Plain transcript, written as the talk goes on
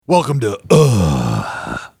Welcome to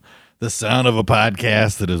the sound of a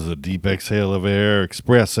podcast that is a deep exhale of air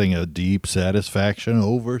expressing a deep satisfaction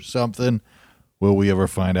over something. Will we ever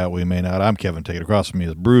find out? We may not. I'm Kevin. Take it across from me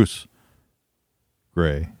is Bruce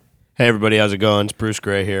Gray. Hey everybody, how's it going? It's Bruce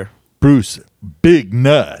Gray here. Bruce Big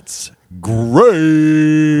Nuts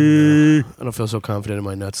Gray. I don't feel so confident in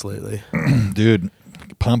my nuts lately. Dude,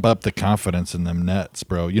 pump up the confidence in them nuts,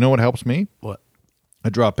 bro. You know what helps me? What? I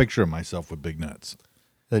draw a picture of myself with big nuts.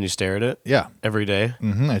 Then you stare at it Yeah. every day.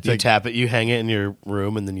 Mm-hmm. You tap it, you hang it in your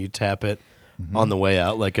room, and then you tap it on the way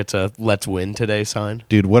out like it's a "Let's win today" sign.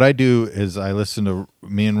 Dude, what I do is I listen to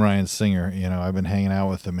me and Ryan Singer. You know, I've been hanging out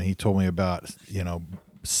with him, and he told me about,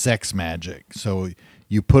 sex magic. So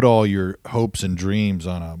you put all your hopes and dreams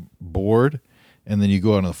on a board, and then you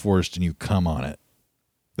go out in the forest and you come on it.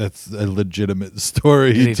 That's a legitimate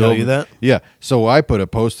story. Did he tell you that? Yeah. So I put a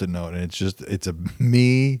Post-it note, and it's a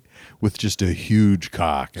me with just a huge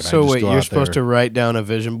cock. And So I just wait, go you're out supposed there. to write down a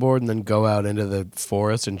vision board and then go out into the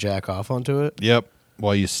forest and jack off onto it? Yep.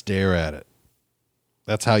 While you stare at it.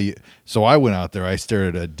 That's how you. So I went out there. I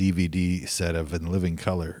stared at a DVD set of In Living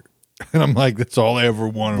Color, and I'm like, that's all I ever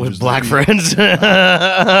wanted. With was black to- friends?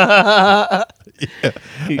 Yeah.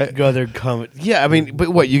 You go there, come. Yeah, I mean, but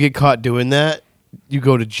what? You get caught doing that? You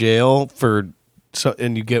go to jail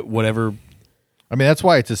and you get whatever. I mean, that's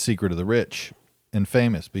why it's a secret of the rich and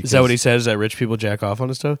famous. Because Is that what he says? That rich people jack off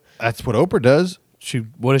on stuff? That's what Oprah does.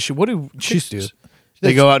 What do chicks do? She's-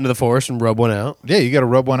 They go out into the forest and rub one out. Yeah, you got to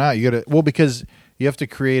rub one out. Because you have to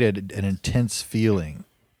create an intense feeling,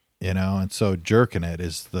 and so jerking it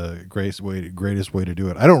is the greatest way to do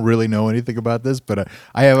it. I don't really know anything about this, but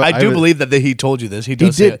I do believe that he told you this. He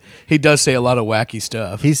does. He does say a lot of wacky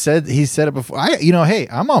stuff. He said it before. Hey,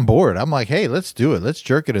 I'm on board. I'm like, hey, let's do it. Let's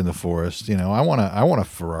jerk it in the forest. I want a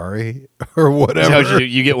Ferrari or whatever. So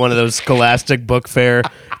you get one of those Scholastic Book Fair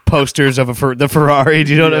posters of the Ferrari.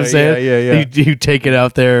 Do you know what I'm saying? Yeah. You take it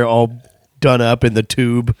out there all done up in the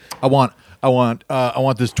tube. I want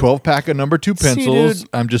this 12-pack of number 2 pencils. dude.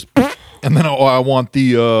 I'm just, and then I want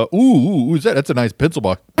the who's that? That's a nice pencil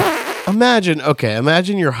box. Imagine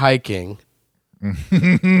you're hiking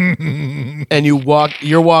and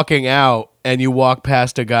you're walking out and you walk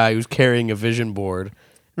past a guy who's carrying a vision board.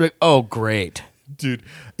 You're like, oh great. Dude,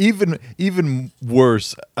 even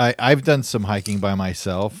worse. I've done some hiking by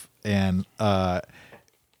myself, and I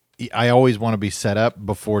always want to be set up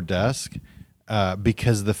before dusk.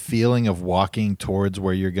 Because the feeling of walking towards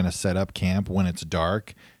where you're going to set up camp when it's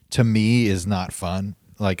dark, to me, is not fun.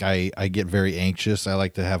 Like, I get very anxious. I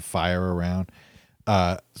like to have fire around.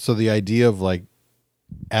 So the idea of, like,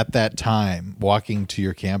 at that time, walking to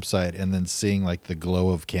your campsite and then seeing, like, the glow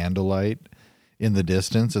of candlelight in the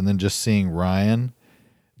distance, and then just seeing Ryan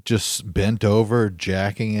just bent over,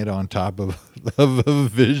 jacking it on top of a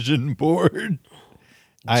vision board.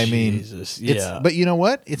 I mean, yeah. but you know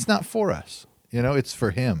what? It's not for us. It's for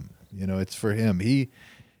him. It's for him.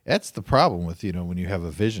 That's the problem with, when you have a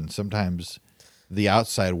vision. Sometimes the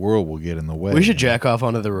outside world will get in the way. We should jack off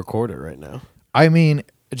onto the recorder right now. I mean,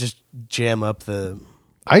 Just jam up the.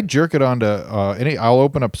 I jerk it onto I'll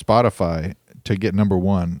open up Spotify to get number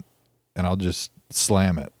 1, and I'll just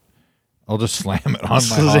slam it. I'll just slam it on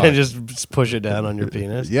my hog. Just push it down on your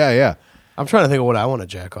penis. Yeah. I'm trying to think of what I want to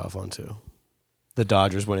jack off onto. The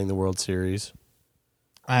Dodgers winning the World Series.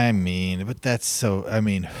 I mean, but that's so. I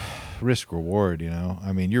mean, risk reward.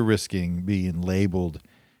 I mean, you're risking being labeled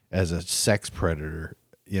as a sex predator.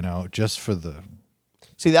 Just for the.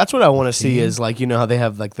 See, that's what I want to see is like, how they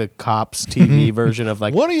have like the cops TV version of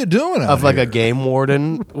like What are you doing? of like a game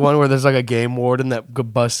warden one where there's like a game warden that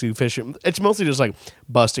busts you fishing. It's mostly just like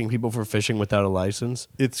busting people for fishing without a license.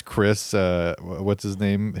 It's Chris. What's his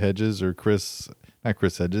name? Hedges or Chris? Not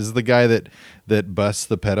Chris Hedges. Is the guy that busts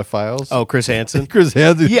the pedophiles? Oh, Chris Hansen. Chris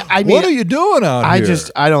Hedges. Yeah, I mean, what are you doing out here?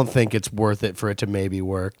 I don't think it's worth it for it to maybe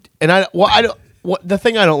work. And the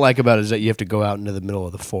thing I don't like about it is that you have to go out into the middle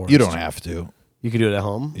of the forest. You don't have to. You can do it at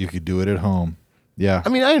home. You could do it at home. Yeah. I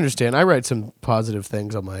mean, I understand. I write some positive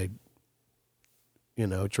things on my,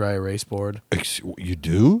 dry erase board. You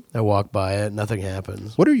do? I walk by it. Nothing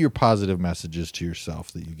happens. What are your positive messages to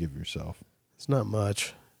yourself that you give yourself? It's not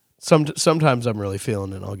much. Sometimes I'm really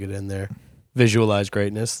feeling it. I'll get in there. Visualize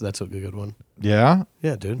greatness. That's a good one. Yeah?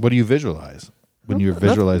 Yeah, dude. What do you visualize when you're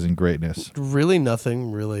visualizing greatness? Really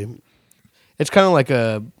nothing, really. It's kind of like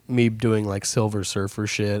me doing like Silver Surfer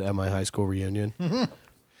shit at my high school reunion.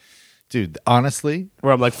 Dude, honestly,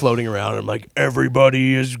 Where I'm like floating around and I'm like,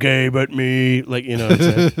 everybody is gay but me. Like, you know what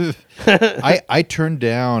I'm saying? I turned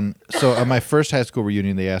down. So at my first high school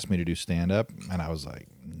reunion, they asked me to do stand up, and I was like,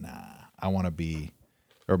 nah, I want to be,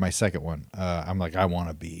 or my second one, I'm like, I want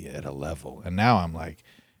to be at a level. And now I'm like,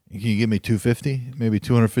 can you give me $250, maybe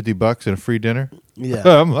 $250 and a free dinner? Yeah.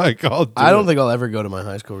 I'm like, I don't think I'll ever go to my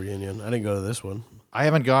high school reunion. I didn't go to this one. I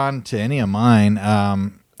haven't gone to any of mine.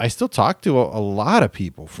 I still talk to a lot of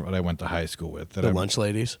people that I went to high school with. The lunch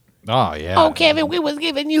ladies. Oh, yeah. Oh, Kevin, we was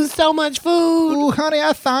giving you so much food. Ooh, honey,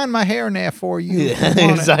 I signed my hairnet for you. Yeah,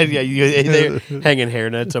 they're hanging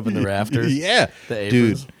hairnets up in the rafters. Yeah, The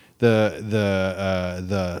dude. aprons.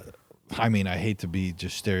 The I mean, I hate to be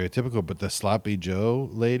just stereotypical, but the Sloppy Joe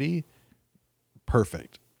lady,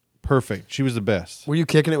 perfect. She was the best. Were you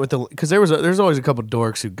kicking it with the? Because there's always a couple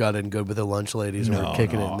dorks who got in good with the lunch ladies and were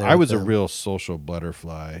kicking it in there. I was with a them. real social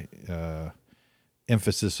butterfly.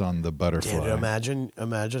 Emphasis on the butterfly. Dude,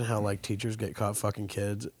 imagine how like teachers get caught fucking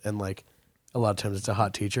kids, and like a lot of times it's a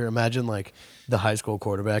hot teacher. Imagine like the high school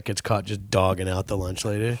quarterback gets caught just dogging out the lunch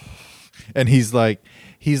lady. And he's like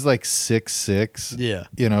 6'6".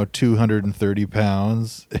 Yeah. 230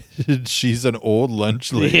 pounds. She's an old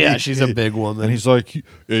lunch lady. Yeah, she's a big woman. And he's like,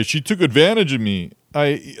 she took advantage of me.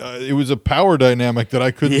 It was a power dynamic that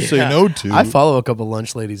I couldn't say no to. I follow a couple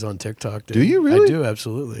lunch ladies on TikTok. Dude. Do you really? I do,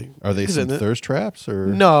 absolutely. Are they some Isn't it? thirst traps or?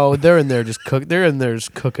 No, they're in there just cook. They're in there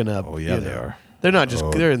just cooking up. Oh yeah, they are. They're not just.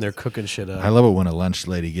 They're in there cooking shit up. I love it when a lunch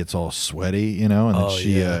lady gets all sweaty, and then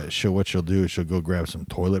yeah. what she'll do is she'll go grab some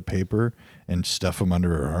toilet paper and stuff them under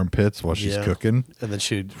her armpits while she's cooking. And then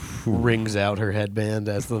she wrings out her headband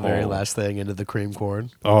as the very last thing into the cream corn.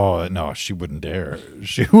 Oh no, she wouldn't dare.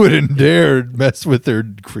 She wouldn't dare mess with her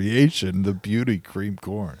creation, the beauty cream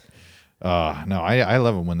corn. No, I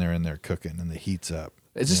love it when they're in there cooking and the heat's up.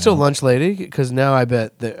 Is it still lunch lady? Because now I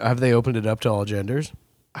bet have they opened it up to all genders?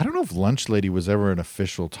 I don't know if lunch lady was ever an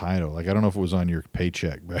official title. Like, I don't know if it was on your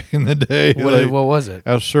paycheck back in the day. What was it?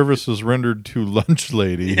 Our services rendered to lunch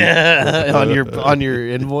lady. on your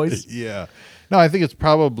invoice? Yeah. No, I think it's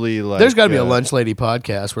probably like. There's got to be a lunch lady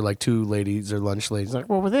podcast where like two ladies are lunch ladies. Like,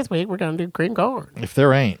 Well, this week we're going to do cream corn. If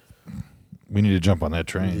there ain't, we need to jump on that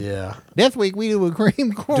train. yeah, This week we do a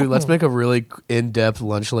cream corn. dude, let's make a really in-depth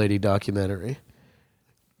lunch lady documentary.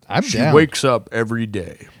 I'm She down. wakes up every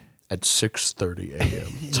day at 6:30 a.m.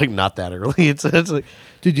 It's like not that early. It's like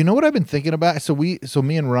Dude, you know what I've been thinking about? So me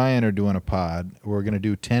and Ryan are doing a pod. We're gonna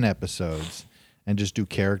do 10 episodes and just do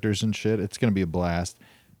characters and shit. It's gonna be a blast.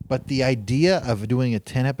 But the idea of doing a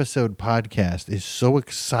 10-episode podcast is so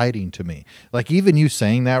exciting to me. Like, even you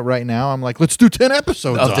saying that right now, I'm like, let's do 10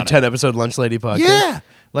 episodes of on the it. 10-episode lunch lady podcast. Yeah.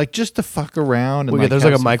 Like, just to fuck around. And Well, yeah, there's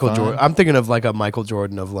like have a some Michael fun. Jordan. I'm thinking of like a Michael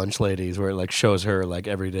Jordan of lunch ladies where it like shows her like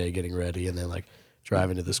every day getting ready and then like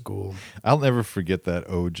driving to the school. I'll never forget that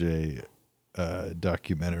OJ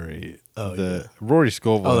documentary. Oh, Rory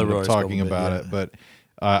Scovel Oh, the ended up Rory talking Scovel bit, about yeah. it, but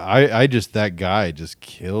I just, that guy just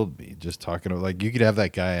killed me. Just talking about, like, you could have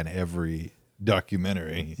that guy in every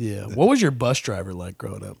documentary. Yeah. What was your bus driver like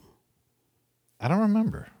growing up? I don't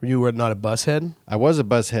remember. You were not a bus head? I was a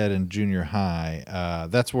bus head in junior high.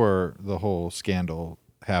 That's where the whole scandal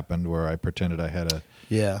happened, where I pretended I had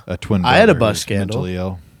Yeah. a twin I had a brother bus who's scandal. mentally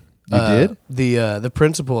ill. You did? The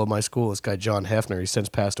principal of my school, this guy John Hefner, he's since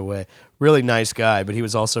passed away. Really nice guy, but he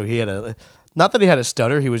was also he had a not that he had a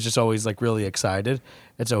stutter, he was just always like really excited,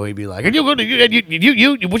 and so he'd be like, "And you're gonna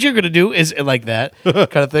you what you're gonna do is like that kind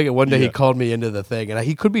of thing." And one day he called me into the thing, and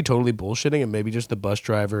he could be totally bullshitting, and maybe just the bus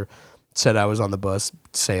driver said I was on the bus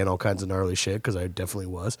saying all kinds of gnarly shit because I definitely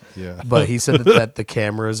was. Yeah. But he said that the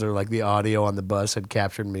cameras or like the audio on the bus had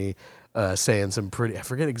captured me. Saying some pretty, I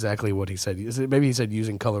forget exactly what he said. Maybe he said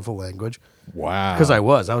using colorful language. Wow. Because I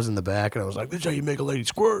was in the back and I was like, this is how you make a lady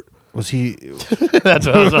squirt. Was he That's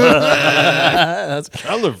what I was That's,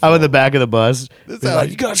 colorful? I'm in the back of the bus. That's They're how like,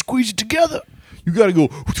 you- you got to squeeze it together. You got to go.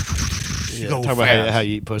 Yeah, go talk about fast. how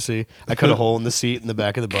you eat pussy. I cut a hole in the seat in the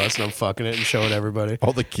back of the bus and I'm fucking it and showing everybody.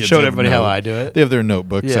 All the kids Showing have everybody how I do it. They have their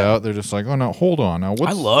notebooks Yeah. out. They're just like, oh no, hold on. Now,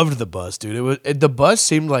 I loved the bus, dude. The bus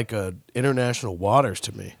seemed like international waters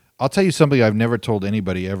to me. I'll tell you something I've never told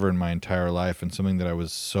anybody ever in my entire life, and something that I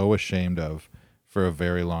was so ashamed of for a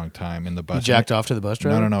very long time in the bus. You jacked off to the bus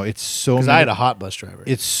driver? No. It's so. Because I had a hot bus driver.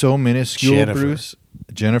 It's so minuscule, Jennifer. Bruce.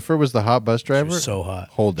 Jennifer was the hot bus driver. She was so hot.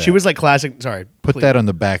 Hold that. She was like classic. Sorry. Put please. that on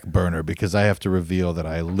the back burner because I have to reveal that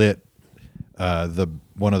I lit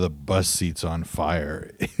one of the bus seats on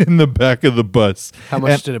fire in the back of the bus. How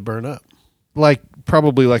much And, did it burn up? like,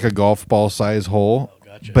 probably like a golf ball size hole.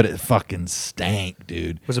 Gotcha. But it fucking stank,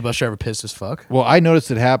 dude. Was the bus driver pissed as fuck? Well, I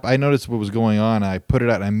noticed it happen. I noticed what was going on. I put it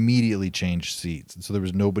out and I immediately changed seats. And so there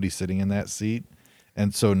was nobody sitting in that seat.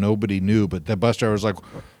 And so nobody knew. But the bus driver was like,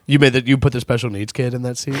 You put the special needs kid in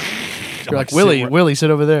that seat. You're like, sit Willie, where- Willie,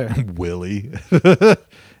 sit over there. Willie.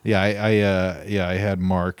 Yeah, I had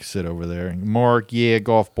Mark sit over there. Mark, yeah,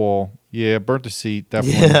 golf ball. Yeah, burnt the seat.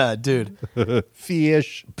 Definitely. Yeah, dude.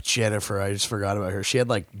 Fish. Jennifer, I just forgot about her. She had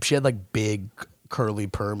like big curly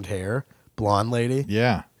permed hair, blonde lady.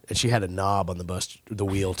 Yeah. And she had a knob on the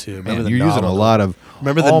wheel too. Remember Man, the you're knob using on a the- lot of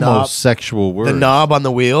Remember the almost knob- sexual words. The knob on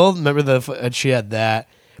the wheel. Remember and she had that.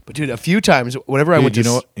 But dude, a few times whenever I Dude, went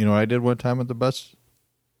to you know what I did one time at the bus?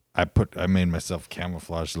 I made myself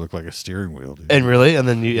camouflage to look like a steering wheel, dude. and really, and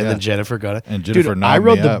then Yeah. then Jennifer got it. And Jennifer dude, I knobbed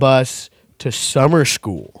rode me the up. bus to summer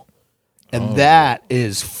school, and that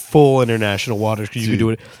is full international waters because you can do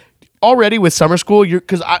it already with summer school.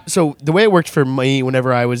 So the way it worked for me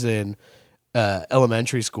whenever I was in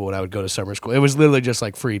elementary school and I would go to summer school, it was literally just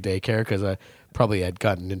like free daycare because I probably had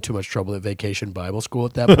gotten in too much trouble at vacation Bible school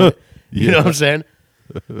at that point. You know what I'm saying?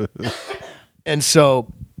 And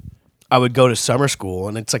so I would go to summer school,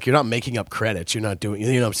 and it's like you're not making up credits. You're not doing,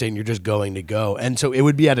 you know what I'm saying? You're just going to go. And so it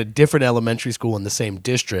would be at a different elementary school in the same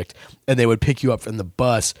district, and they would pick you up from the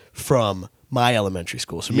bus from my elementary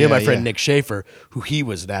school. So me and my friend Nick Schaefer, who he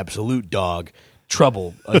was an absolute dog,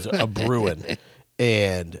 trouble, a brewing,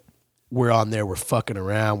 and we're on there, we're fucking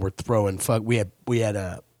around, we're throwing We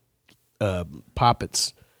had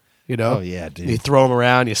poppets. You know? Oh, yeah, dude. You throw them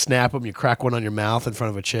around, you snap them, you crack one on your mouth in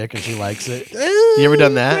front of a chick, and she likes it. You ever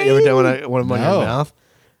done that? You ever done one of them on No. your mouth?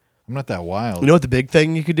 I'm not that wild. You know what the big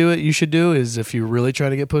thing you should do is if you're really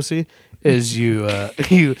trying to get pussy, is you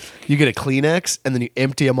you get a Kleenex and then you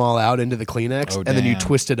empty them all out into the Kleenex, Oh, and then you damn.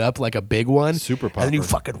 twist it up like a big one, Super and then you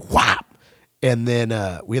popper. fucking whop. And then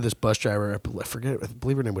we had this bus driver, I forget, I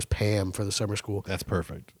believe her name was Pam for the summer school. That's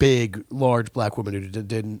perfect. Big, large black woman who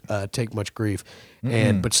didn't take much grief,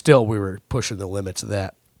 but still we were pushing the limits of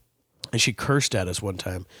that. And she cursed at us one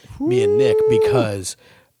time, me and Nick, because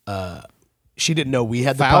she didn't know we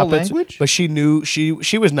had the Foul puppets, language? but she knew she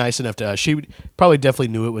was nice enough to us. She probably definitely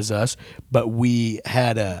knew it was us, but we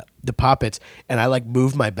had the poppets, and I like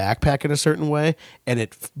moved my backpack in a certain way, and a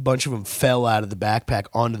bunch of them fell out of the backpack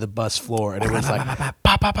onto the bus floor, and it was like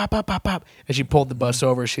pop, pop, pop, pop, pop, pop. And she pulled the bus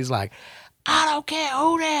over. She's like, I don't care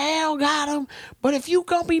who the hell got them, but if you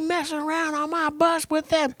gonna be messing around on my bus with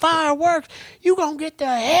them fireworks, you gonna get the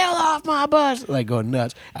hell off my bus. Like going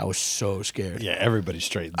nuts. I was so scared. Yeah, everybody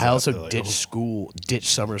straightens I up. also They're like, ditched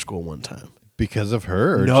summer school one time. because of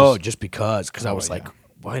her? Or No, just- just because I was like,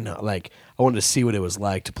 why not? Like, I wanted to see what it was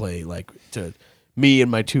like to play, like, to me and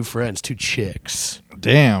my two friends, two chicks.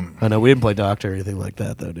 damn. I know we didn't play doctor or anything like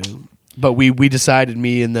that, though, dude. But we decided,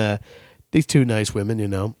 me and these two nice women, you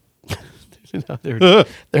know, they're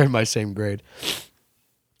in my same grade.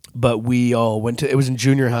 But we all went to, it was in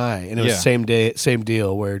junior high, and it was Yeah. same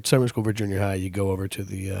deal, where summer school for junior high, you go over to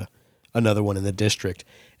the another one in the district.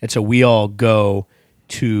 And so we all go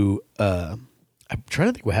to, I'm trying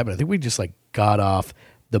to think what happened. I think we just like got off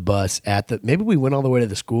the bus maybe we went all the way to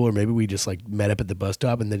the school, or maybe we just like met up at the bus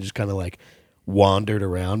stop and then just kind of like wandered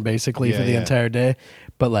around basically for the entire day.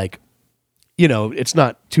 But like, you know, it's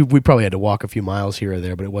not too, we probably had to walk a few miles here or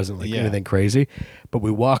there, but it wasn't like anything crazy. But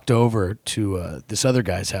we walked over to this other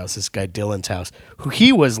guy's house, this guy Dylan's house, who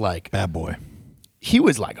he was like, Bad boy. he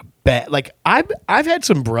was like a bad, like I've had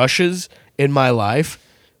some brushes in my life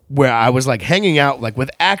where I was like hanging out like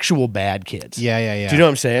with actual bad kids. Yeah, yeah, yeah. Do you know what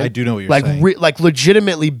I'm saying? I do know what you're like, saying. Like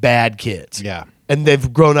legitimately bad kids. Yeah. And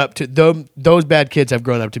they've grown up to, those bad kids have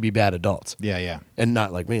grown up to be bad adults. Yeah, yeah. And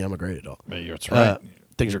not like me, I'm a great adult. That's right.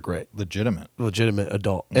 Things are great. Legitimate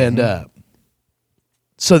Adult. Mm-hmm. And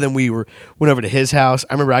so then we went over to his house.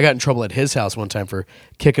 I remember I got in trouble at his house one time for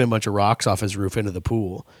kicking a bunch of rocks off his roof into the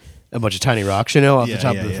pool. A bunch of tiny rocks, you know, off the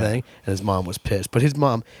top of the thing. And his mom was pissed. But his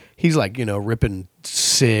mom, he's like, you know, ripping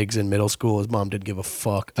cigs in middle school. His mom didn't give a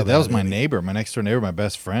fuck. Dude, that was my neighbor, my next door neighbor, my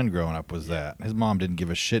best friend growing up was that. His mom didn't give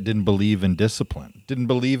a shit, didn't believe in discipline, didn't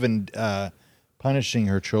believe in punishing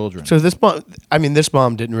her children. So this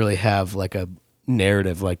mom didn't really have like a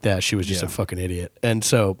narrative like that. She was just a fucking idiot. And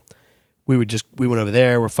so we went over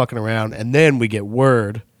there, we're fucking around, and then we get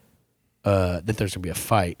word that there's gonna be a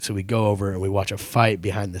fight. So we go over and we watch a fight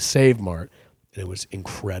behind the Save Mart, and it was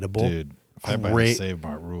incredible. Dude, Fight by the Save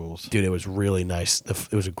Mart rules. Dude, it was really nice.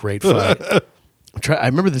 It was a great fight. I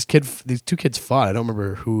remember these two kids fought. I don't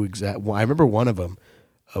remember who exactly. I remember one of them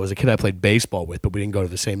was a kid I played baseball with, but we didn't go to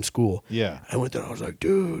the same school. Yeah. I went there and I was like,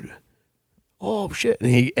 dude, oh shit. And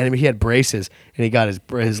he had braces, and he got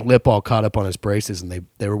his lip all caught up on his braces, and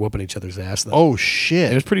they were whooping each other's ass though. Oh It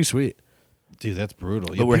shit. was pretty sweet. Dude, that's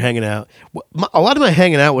brutal. But we're hanging out. A lot of my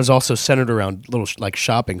hanging out was also centered around little like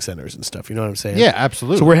shopping centers and stuff. You know what I'm saying? Yeah,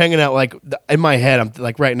 absolutely. So we're hanging out like in my head. I'm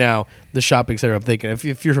like right now the shopping center. I'm thinking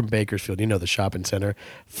if you're from Bakersfield, you know the shopping center,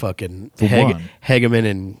 fucking one. Hegeman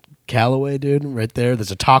and Callaway, dude, right there.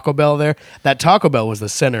 There's a Taco Bell there. That Taco Bell was the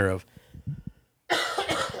center of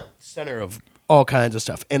all kinds of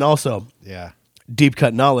stuff. And also, Yeah. deep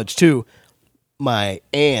cut knowledge too. My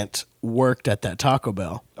aunt worked at that Taco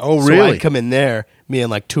Bell. Oh, So really? I'd come in there, me and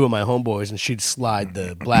like two of my homeboys, and she'd slide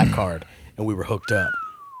the black card, and we were hooked up.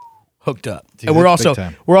 Dude, And we're that's big also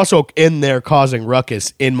time. in there causing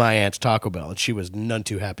ruckus in my aunt's Taco Bell, and she was none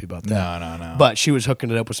too happy about that. No. But she was hooking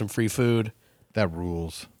it up with some free food. That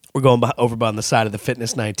rules. We're going over by on the side of the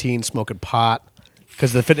Fitness 19, smoking pot,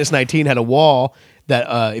 because the Fitness 19 had a wall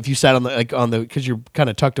that if you sat on the because you're kind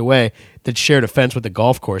of tucked away, that shared a fence with the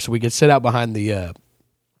golf course, so we could sit out behind the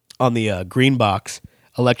on the green box,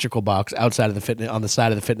 electrical box outside of the fitness on the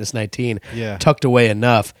side of the Fitness 19, Yeah. tucked away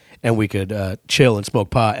enough, and we could chill and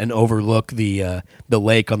smoke pot and overlook the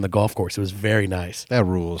lake on the golf course. It was very nice. That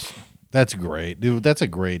rules. That's great, dude. That's a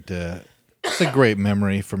great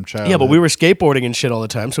memory from childhood. Yeah, but we were skateboarding and shit all the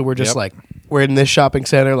time, so we're just Yep. like we're in this shopping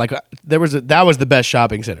center. Like that was the best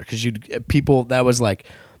shopping center because that was like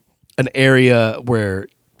an area where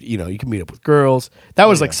you can meet up with girls. That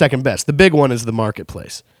was like second best. The big one is the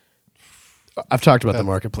marketplace. I've talked about the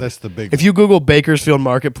marketplace. That's the big If you Google Bakersfield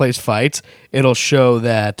Marketplace fights, it'll show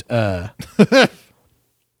that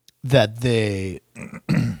that they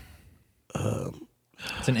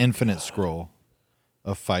It's an infinite scroll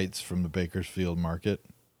of fights from the Bakersfield market.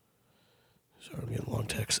 Sorry, I'm getting long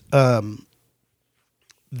texts.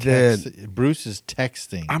 Bruce is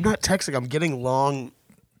texting. I'm not texting. I'm getting long,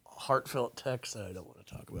 heartfelt texts that I don't want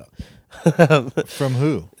to talk about From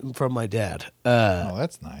who? from my dad. Oh,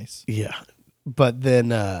 that's nice. Yeah, but then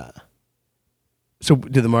so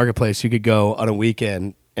to the marketplace, you could go on a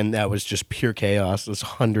weekend, and that was just pure chaos. There's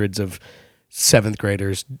hundreds of seventh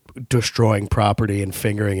graders destroying property and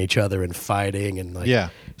fingering each other and fighting and like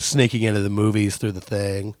sneaking into the movies through the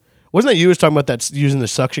thing. Wasn't that you was talking about that using the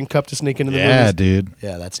suction cup to sneak into the movies? Yeah, dude.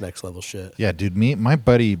 Yeah, that's next level shit. Yeah, dude. My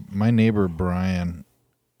buddy, my neighbor Brian.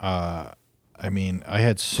 I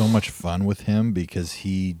had so much fun with him because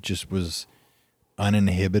he just was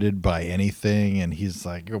uninhibited by anything, and he's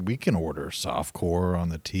like, we can order softcore on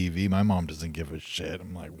the TV. My mom doesn't give a shit.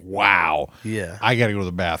 I'm like, wow. Yeah. I got to go to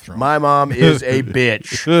the bathroom. My mom is a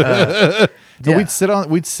bitch. So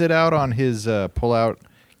we'd sit out on his pull-out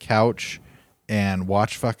couch and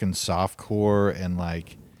watch fucking softcore and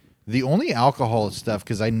like the only alcohol stuff,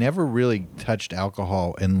 because I never really touched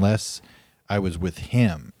alcohol unless I was with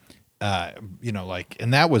him.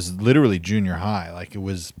 And that was literally junior high. Like it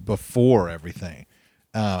was before everything.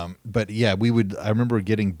 But yeah, I remember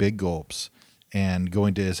getting big gulps and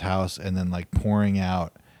going to his house and then like pouring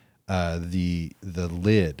out the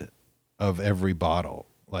lid of every bottle,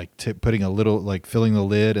 like putting a little, like filling the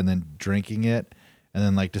lid and then drinking it. And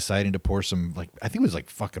then like deciding to pour some, like, I think it was like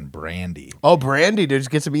fucking brandy. Oh, brandy, dude, just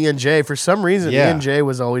get some E&J. For some reason, Yeah. E&J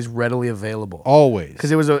was always readily available. Always. Because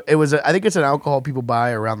it was I think it's an alcohol people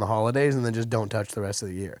buy around the holidays and then just don't touch the rest of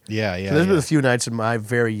the year. Yeah. So there's been a few nights in my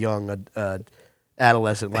very young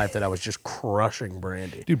adolescent life that I was just crushing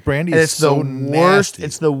brandy. Dude, brandy And is it's the so worst. nasty.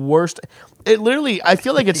 It's the worst. It literally, I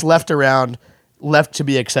feel like it's left to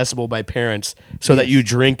be accessible by parents so that you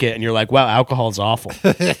drink it and you're like, wow, alcohol's awful.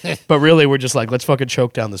 But really, we're just like, let's fucking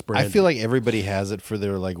choke down this brandy. I feel like everybody has it for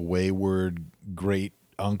their like wayward great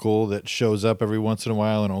uncle that shows up every once in a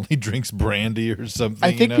while and only drinks brandy or something.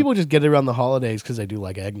 I think people just get it around the holidays because they do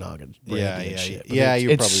like eggnog and brandy Yeah, and yeah, shit. But yeah,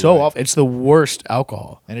 you're it's probably so right. off. It's the worst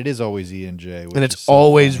alcohol, And it is always E&J. and it's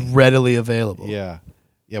always readily available. Yeah.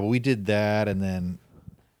 Yeah, but we did that and then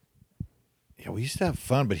we used to have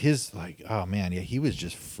fun, but his like, oh man, yeah, he was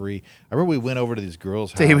just free. I remember we went over to this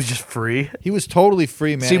girl's house. So he was just free. He was totally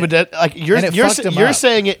free, man. See, but that, like you're and it fucked him up.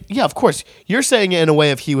 saying it. Yeah, of course. You're saying it in a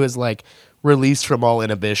way of he was like released from all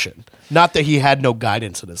inhibition, not that he had no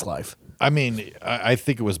guidance in his life. I mean, I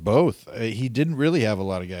think it was both. He didn't really have a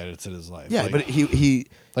lot of guidance in his life. Yeah, like, but he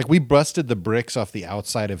like we busted the bricks off the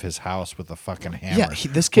outside of his house with a fucking hammer.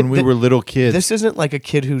 Yeah, this kid when we were little kids. This isn't like a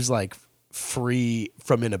kid who's like free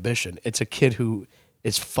from inhibition. It's a kid who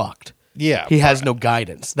is fucked. Yeah, he has no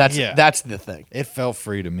guidance. That's the thing. It felt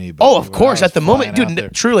free to me. But Oh, of course, at the moment,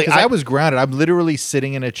 dude. Truly, I was grounded. I'm literally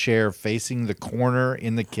sitting in a chair facing the corner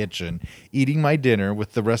in the kitchen, eating my dinner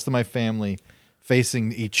with the rest of my family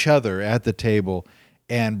facing each other at the table.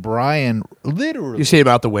 And Brian literally... You see him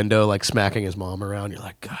out the window, like smacking his mom around. You're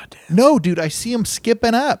like, God damn. No, dude, I see him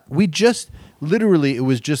skipping up. We just... Literally, it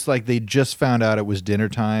was just like they just found out it was dinner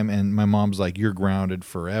time, and my mom's like, you're grounded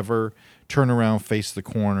forever. Turn around, face the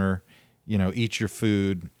corner, eat your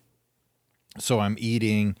food. So I'm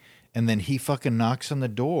eating, and then he fucking knocks on the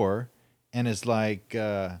door and is like,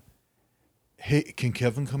 hey, can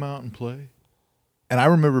Kevin come out and play? And I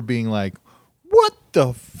remember being like, what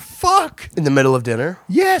the fuck? In the middle of dinner.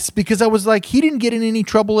 Yes, because I was like, he didn't get in any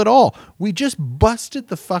trouble at all. We just busted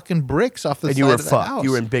the fucking bricks off the And side you were of the fucked. house.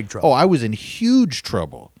 You were in big trouble. Oh, I was in huge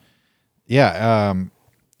trouble. Yeah,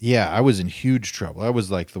 I was in huge trouble. That was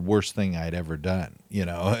like the worst thing I'd ever done, you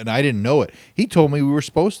know, and I didn't know it. He told me we were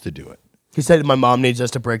supposed to do it. He said my mom needs us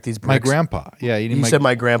to break these My bricks. grandpa, yeah, He said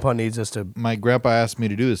my grandpa needs us to. my grandpa asked me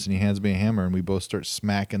to do this, and he hands me a hammer, and we both start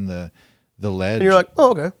smacking the ledge. And you're like,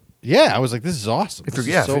 oh, okay. yeah, I was like, this is awesome. If This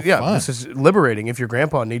you're, is so yeah, fun. this is liberating. If your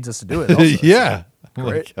grandpa needs us to do it. Also. Yeah. I'm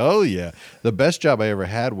Great. like, oh yeah. The best job I ever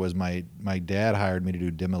had was my dad hired me to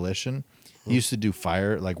do demolition. He used to do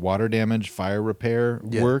fire, like water damage, fire repair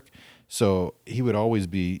work. So he would always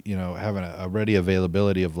be, you know, having a ready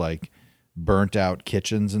availability of like burnt out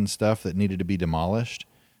kitchens and stuff that needed to be demolished.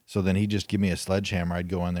 So then he'd just give me a sledgehammer. I'd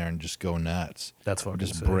go in there and just go nuts. That's fucking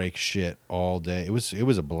just sick. break shit all day. It was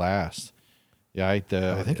a blast. Yeah, I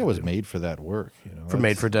think I was made for that work. You know,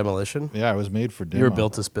 Made for demolition. Yeah, I was made for demo. You were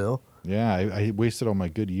built to spill. Yeah, I wasted all my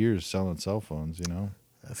good years selling cell phones. You know,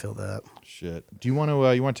 I feel that. shit. Do you want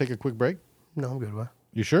to take a quick break? No, I'm good. Bye.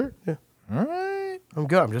 You sure? Yeah. All right. I'm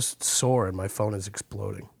good. I'm just sore and my phone is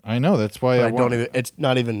exploding. I know. That's why But I I want. don't even. It's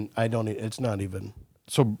not even. I don't. It's not even.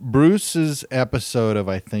 So Bruce's episode of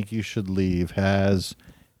I Think You Should Leave has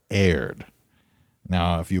aired.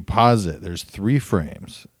 Now, if you pause it, there's 3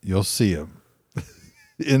 frames. You'll see them.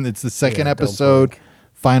 And it's the second Yeah, don't episode, blink.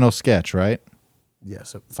 final sketch, right? Yeah.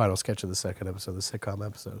 So final sketch of the second episode, the sitcom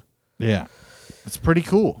episode. Yeah. It's pretty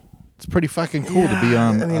cool. It's pretty fucking cool to be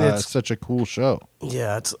on I mean, it's- such a cool show.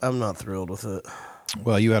 Yeah. I'm not thrilled with it.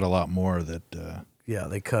 Well, you had a lot more that. Yeah.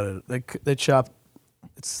 They cut it. They chopped.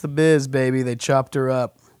 It's the biz, baby. They chopped her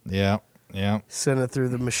up, Yeah. sent it through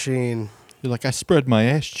the machine. You're like, I spread my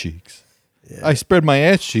ass cheeks. Yeah. I spread my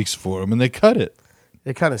ass cheeks for them, and they cut it.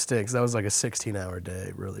 It kind of stinks. That was like a 16-hour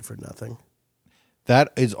day, really, for nothing.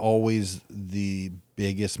 That is always the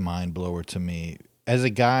biggest mind blower to me. As a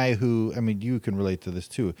guy who, I mean, you can relate to this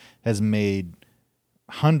too, has made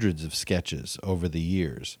hundreds of sketches over the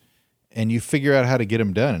years, and you figure out how to get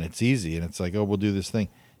them done, and it's easy, and it's like, oh, we'll do this thing.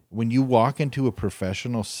 When you walk into a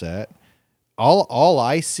professional set, all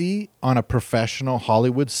I see on a professional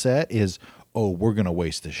Hollywood set is, oh, we're going to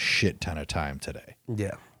waste a shit ton of time today.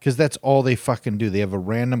 Yeah. Because that's all they fucking do. They have a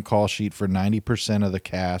random call sheet for 90% of the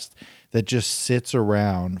cast that just sits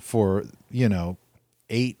around for, you know,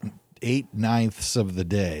 eight ninths of the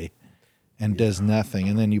day and does nothing.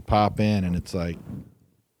 And then you pop in and it's like,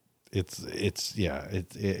 I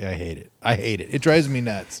hate it. I hate it. It drives me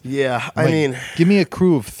nuts. Yeah. I Like, mean, give me a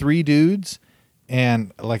crew of 3 dudes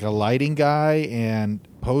and like a lighting guy and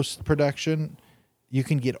post production. You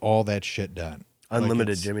can get all that shit done.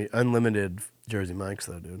 unlimited Like unlimited Jersey Mike's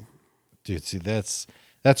though, dude. dude. See, that's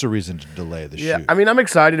a reason to delay the Yeah, shoot. I mean, I'm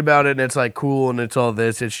excited about it, and it's like cool, and it's all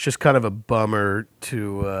this. It's just kind of a bummer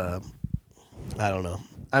to, I don't know.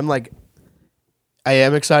 I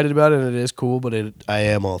am excited about it, and it is cool, but I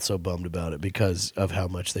am also bummed about it because of how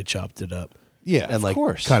much they chopped it up. Yeah, And of like,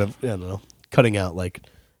 course. kind of, I don't know, cutting out like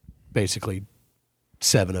basically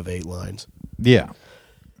 7 of 8 lines, Yeah,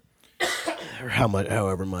 or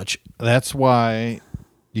however much. that's why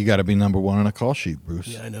you got to be number 1 on a call sheet, Bruce.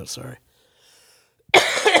 Yeah, I know. Sorry.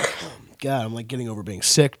 God, I'm like getting over being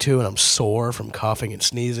sick too, and I'm sore from coughing and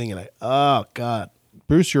sneezing, and oh God.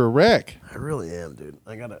 Bruce, you're a wreck. I really am, dude.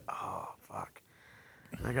 I gotta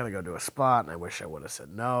go to a spot, and I wish I would have said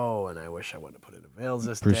no, and I wish I would have put in avails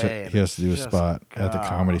this Bruce, day. he has to do a Just, spot at the God.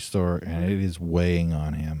 Comedy Store, and it is weighing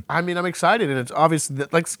on him. I mean, I'm excited, and it's obviously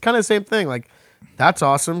like kind of the same thing. Like, that's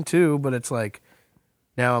awesome too, but it's like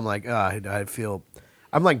now I'm like,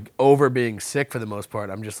 I'm like over being sick for the most part.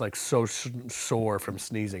 I'm just like so sore from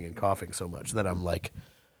sneezing and coughing so much that I'm like,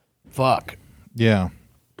 fuck. Yeah,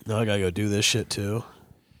 Now I gotta go do this shit too.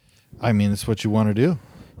 I mean, it's what you want to do.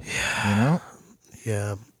 Yeah, you know.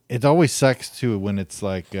 Yeah. It always sucks too when it's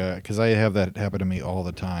like, because I have that happen to me all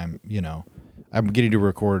the time. You know, I'm getting to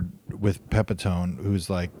record with Pepitone, who's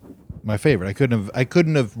like my favorite. I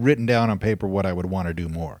couldn't have written down on paper what I would want to do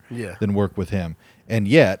more than work with him. And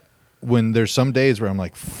yet, when there's some days where I'm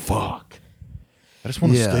like, fuck, I just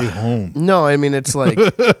want to stay home. No, I mean, it's like,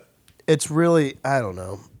 it's really, I don't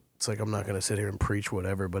know. It's like, I'm not going to sit here and preach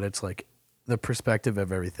whatever, but it's like the perspective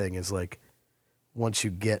of everything is like, once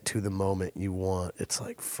you get to the moment you want, it's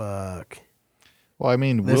like, fuck. Well, I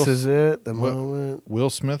mean, This is it, the moment. Will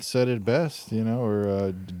Smith said it best, you know,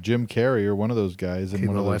 or Jim Carrey, or one of those guys. Keep And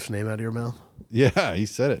one my of those, wife's name out of your mouth. Yeah, he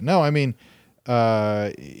said it. No, I mean,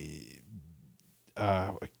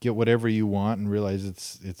 get whatever you want and realize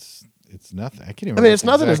it's nothing. I can't even. I mean, it's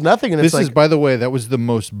nothing. It's nothing, and this it's is, like by the way, that was the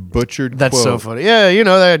most butchered. that's so quote. funny. Yeah, you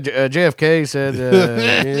know that JFK said,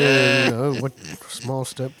 yeah, you know, "What small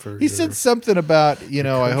step for." He said something about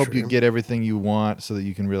I hope you country. get everything you want so that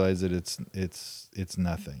you can realize that it's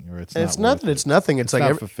nothing or it's not It's nothing. worth It's nothing. It's like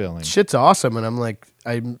not fulfilling. Shit's awesome, and I'm like,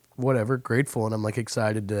 I'm whatever grateful, and I'm like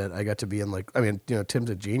excited that I got to be in like. I mean, Tim's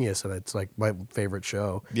a genius, and it's like my favorite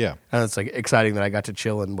show. Yeah. and it's like exciting that I got to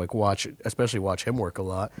chill and like watch, especially watch him work a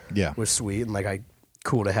lot. Yeah. was sweet, and like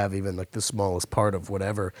cool to have even like the smallest part of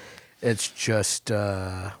whatever. It's just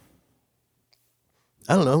I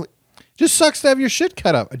don't know. Just sucks to have your shit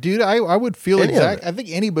cut up, dude. I would feel Any of it. I think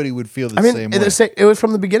anybody would feel the I mean, same it, way. it was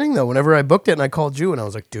from the beginning though. Whenever I booked it and I called you and I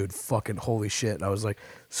was like, dude, fucking holy shit. And I was like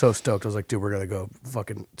so stoked. I was like, dude, we're gonna go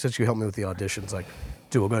fucking since you helped me with the auditions, like,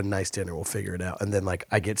 dude, we'll go to a nice dinner, we'll figure it out. And then like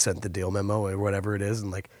I get sent the deal memo or whatever it is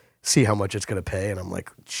and like see how much it's gonna pay and I'm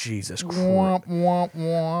like, Jesus Christ. Womp, womp,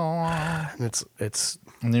 womp. And it's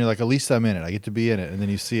And then you're like, at least I'm in it. I get to be in it. And then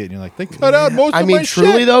you see it, and you're like, they cut out most I of mean, my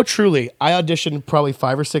truly shit. though, truly, I auditioned probably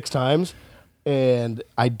 5 or 6 times, and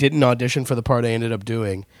I didn't audition for the part I ended up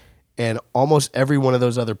doing, and almost every one of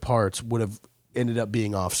those other parts would have ended up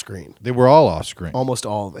being off screen. They were all off screen. Almost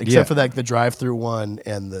all of it, except Yeah. for like the drive-through one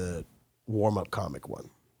and the warm-up comic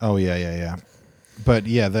one. Oh yeah. But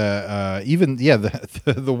yeah,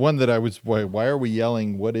 the one that I was. Why are we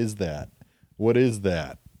yelling? What is that? What is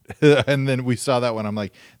that? And then we saw that one. I'm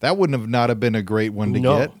like, that wouldn't have not have been a great one to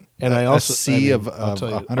No. get. And I also a sea I mean, I'll of tell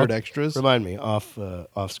you- 100 extras. Remind me off pod.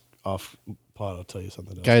 I'll tell you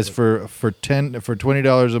something else. Guys, for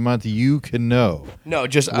 $20 a month, you can know no,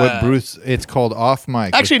 just what Bruce. It's called Off Mic.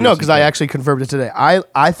 with Actually, no, Bruce because and I Ted. actually confirmed it today.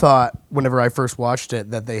 I thought whenever I first watched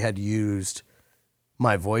it that they had used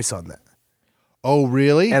my voice on that, Oh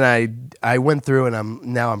really? and I went through and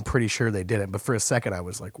I'm pretty sure they didn't. But for a second, I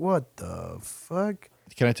was like, "What the fuck?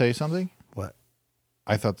 Can I tell you something? What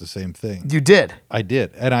I thought the same thing. you did?" I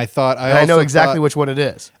did, and I thought And I know also exactly thought- which one it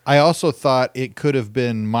is. I also thought it could have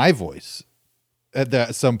been my voice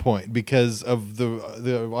at some point because of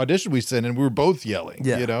the audition we sent, and we were both yelling.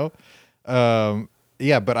 Yeah. You know,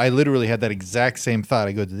 yeah. But I literally had that exact same thought.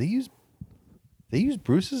 I go, did they use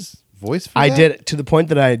Bruce's voice for I that? did to the point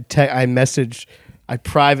that I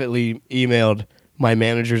privately emailed my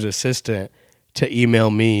manager's assistant to email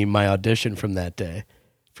me my audition from that day,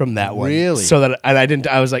 from that one. Really? So that and I didn't.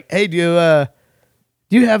 I was like, "Hey, do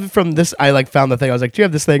you have it from this?" I like found the thing. I was like, "Do you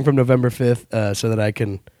have this thing from November 5th so that I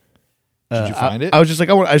can?" Did you find it? I was just like,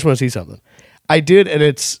 I just want to see something. I did, and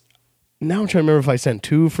it's now I'm trying to remember if I sent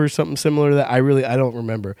 2 for something similar to that. I don't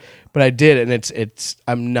remember, but I did, and it's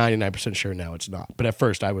I'm 99% sure now it's not. But at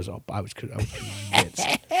first I was convinced,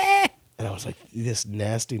 and I was like, this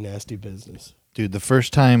nasty business. Dude, the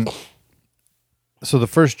first time. So the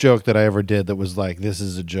first joke that I ever did that was like, this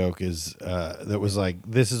is a joke is that was like,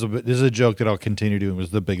 this is a joke that I'll continue doing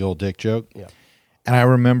was the big old dick joke. Yeah. And I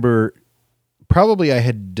remember probably I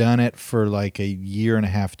had done it for like a year and a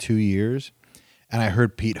half, 2 years. And I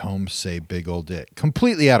heard Pete Holmes say big old dick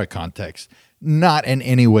completely out of context. Not in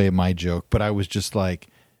any way my joke, but I was just like,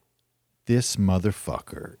 this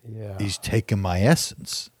motherfucker Yeah. he's taking my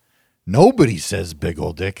essence. Nobody says big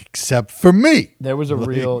old dick except for me. There was a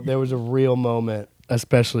real moment,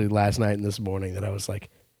 especially last night and this morning, that I was like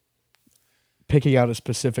picking out a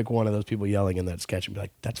specific one of those people yelling in that sketch and be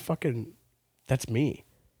like, that's me.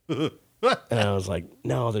 And I was like,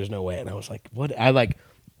 no, there's no way. And I was like, what? I like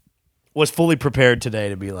was fully prepared today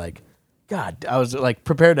to be like, God, I was like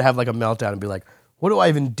prepared to have like a meltdown and be like, what do I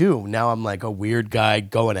even do? Now I'm like a weird guy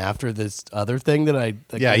going after this other thing that I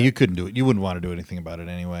like, Yeah, you couldn't do it. You wouldn't want to do anything about it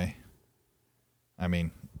anyway. I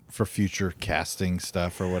mean, for future casting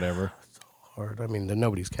stuff or whatever. hard. I mean,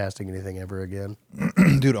 nobody's casting anything ever again.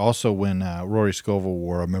 Dude, also when Rory Scovel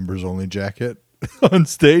wore a members only jacket on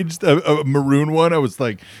stage, a maroon one, I was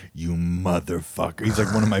like, you motherfucker. He's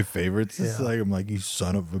like one of my favorites. It's Yeah. like, I'm like, you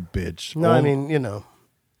son of a bitch. No, I mean,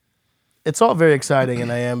 it's all very exciting,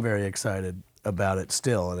 and I am very excited about it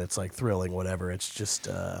still, and it's like thrilling, whatever. It's just,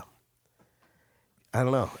 I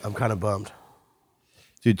don't know. I'm kind of bummed.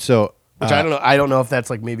 Dude, so Which I don't know. I don't know if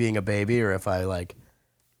that's like me being a baby or if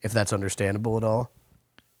if that's understandable at all.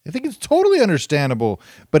 I think it's totally understandable,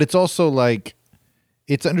 but it's also like,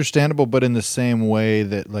 it's understandable, but in the same way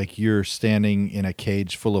that like you're standing in a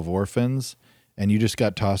cage full of orphans and you just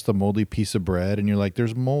got tossed a moldy piece of bread and you're like,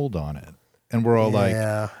 there's mold on it. And we're all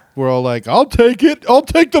like, I'll take it. I'll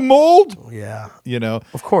take the mold, Yeah. you know?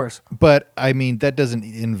 Of course. But I mean, that doesn't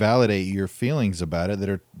invalidate your feelings about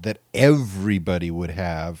it that everybody would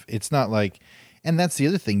have. It's not like And that's the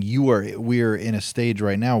other thing. We're in a stage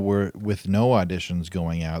right now where with no auditions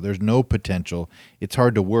going out, there's no potential. It's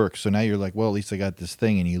hard to work. So now you're like, well, at least I got this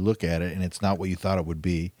thing, and you look at it, and it's not what you thought it would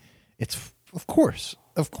be. It's of course.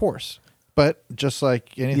 But just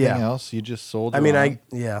like anything else, you just sold.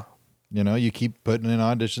 You know, you keep putting in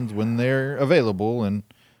auditions when they're available and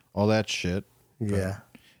all that shit. Yeah,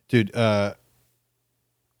 dude. I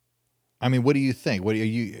mean, what do you think? Are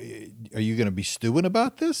you going to be stewing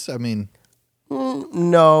about this? I mean.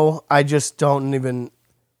 No, I just don't even.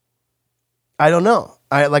 I don't know.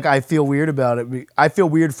 I feel weird about it. I feel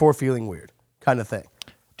weird for feeling weird, kind of thing.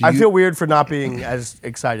 I feel weird for not being as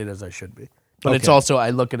excited as I should be. But it's also,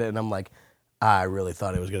 I look at it and I'm like, I really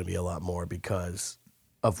thought it was going to be a lot more because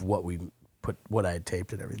of what I had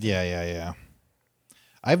taped and everything. Yeah.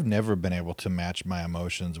 I've never been able to match my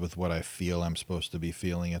emotions with what I feel I'm supposed to be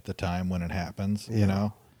feeling at the time when it happens. You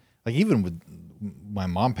know, like even with my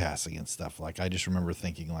mom passing and stuff, like I just remember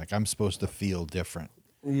thinking like I'm supposed to feel different.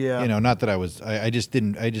 Yeah. You know, not that I just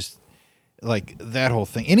didn't, like that whole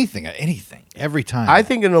thing, anything, every time. I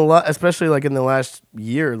think in a lot, especially like in the last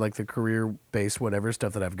year, like the career-based whatever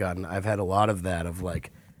stuff that I've gotten, I've had a lot of that of like,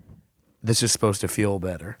 this is supposed to feel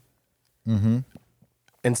better. Mm-hmm.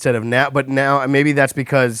 Instead of now, but now maybe that's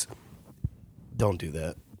because, don't do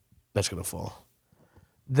that. That's going to fall.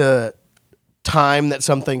 The time that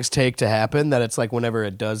some things take to happen, that it's like whenever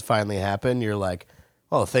it does finally happen, you're like,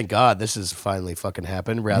 oh, thank God this has finally fucking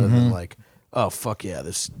happened, rather than like, oh, fuck yeah,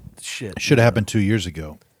 this shit. Should have happened 2 years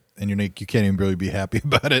ago, and you can't even really be happy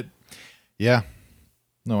about it. Yeah.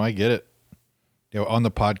 No, I get it. You know, on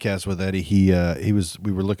the podcast with Eddie,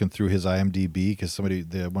 we were looking through his IMDb because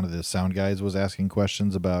one of the sound guys was asking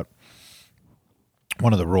questions about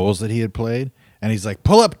one of the roles that he had played. And he's like,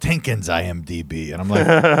 pull up Tinkin's IMDb. And I'm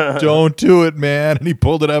like, don't do it, man. And he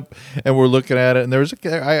pulled it up, and we're looking at it. And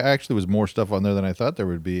I actually was more stuff on there than I thought there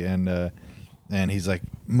would be. And he's like,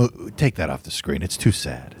 take that off the screen. It's too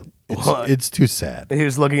sad. It's too sad. He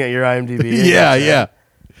was looking at your IMDb. Yeah.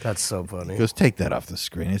 That's so funny. He goes, take that off the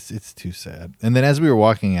screen. It's too sad. And then as we were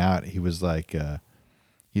walking out, he was like,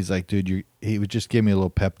 dude, he would just give me a little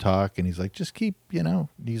pep talk. And he's like, just keep,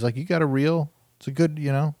 he's like, you got a reel. It's a good,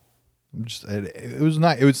 it's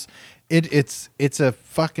a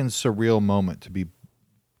fucking surreal moment to be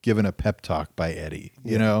given a pep talk by Eddie,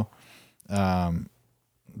 you know?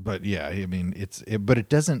 But yeah, I mean, but it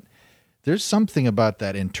doesn't, there's something about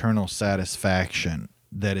that internal satisfaction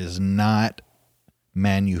that is not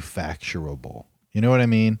manufacturable. You know what I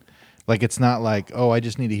mean? Like, it's not like, oh, I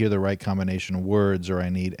just need to hear the right combination of words, or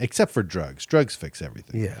except for drugs. Drugs fix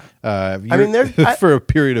everything. Yeah. I mean, for a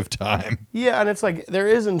period of time. Yeah, and it's like, there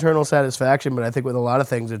is internal satisfaction, but I think with a lot of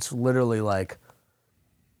things, it's literally like,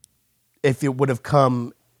 if it would have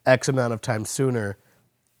come X amount of time sooner,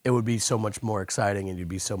 it would be so much more exciting, and you'd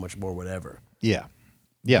be so much more whatever. Yeah.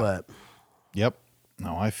 But Yep.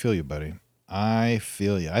 No, I feel you, buddy. I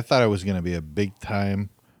feel you. I thought I was going to be a big-time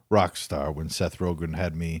rock star when Seth Rogen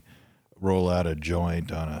had me roll out a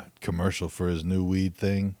joint on a commercial for his new weed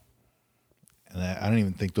thing. And I don't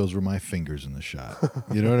even think those were my fingers in the shot.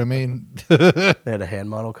 You know what I mean? they had a hand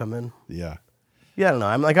model come in. Yeah. Yeah, I don't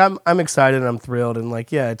know. I'm excited and I'm thrilled, and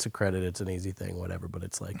like, yeah, it's a credit, it's an easy thing, whatever. But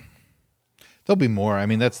it's like, there'll be more. I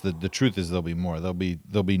mean, that's the truth is there'll be more. There'll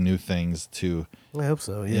be new things to. I hope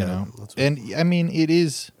so. Yeah. You know? And I mean, it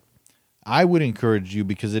is. I would encourage you,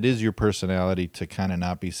 because it is your personality to kind of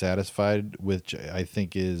not be satisfied, which I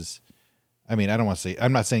think is. I mean, I don't want to say.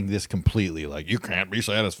 I'm not saying this completely like you can't be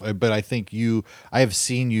satisfied, but I think I have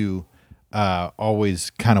seen you always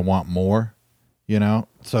kind of want more. You know,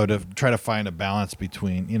 so to try to find a balance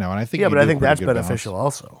between, and I think but I think that's beneficial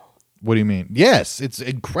also. What do you mean? Yes, it's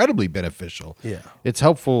incredibly beneficial. Yeah, it's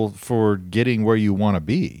helpful for getting where you want to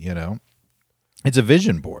be. It's a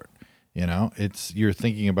vision board. You're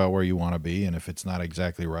thinking about where you want to be, and if it's not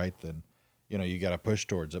exactly right, then you got to push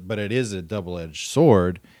towards it. But it is a double-edged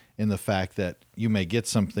sword in the fact that you may get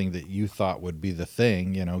something that you thought would be the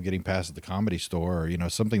thing, getting past at the Comedy Store, or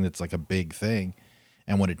something that's like a big thing.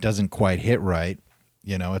 And when it doesn't quite hit right,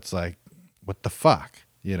 it's like, what the fuck,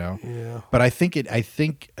 Yeah. But I think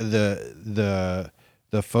the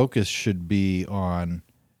focus should be on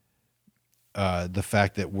the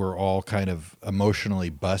fact that we're all kind of emotionally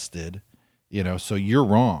busted, So you're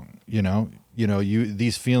wrong,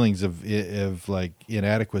 these feelings of like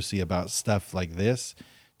inadequacy about stuff like this,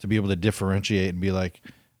 to be able to differentiate and be like,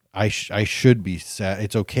 I should be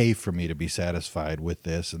it's okay for me to be satisfied with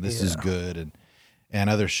this, and this is good, and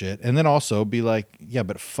other shit. And then also be like, yeah,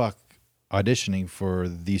 but fuck auditioning for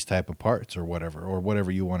these type of parts or whatever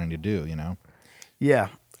you wanting to do, Yeah.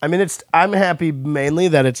 I mean, I'm happy mainly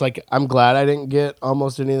that it's like I'm glad I didn't get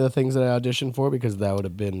almost any of the things that I auditioned for because that would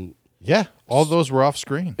have been Yeah, all those were off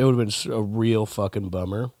screen. it would have been a real fucking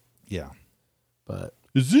bummer. Yeah. But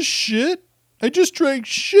Is this shit? I just drank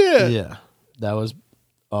shit. yeah, that was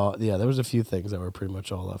there was a few things that were pretty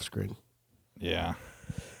much all off screen. Yeah.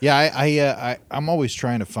 Yeah, I'm always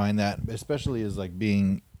trying to find that, especially as like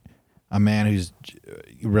being a man who's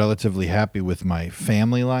relatively happy with my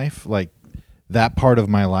family life, like that part of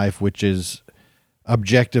my life, which is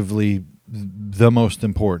objectively the most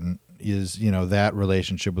important, is, you know, that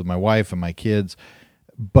relationship with my wife and my kids.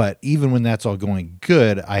 But even when that's all going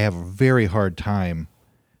good, I have a very hard time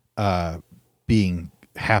being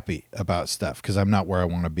happy about stuff because I'm not where I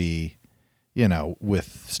want to be, you know,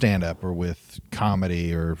 with stand-up or with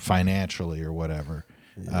comedy or financially or whatever.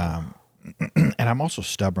 Yeah. And I'm also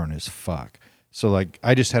stubborn as fuck. So, like,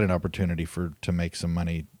 I just had an opportunity to make some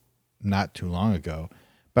money not too long ago,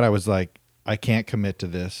 but I was like, I can't commit to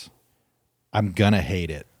this. I'm going to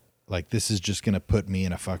hate it. Like, this is just going to put me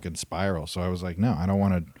in a fucking spiral. So I was like, no, I don't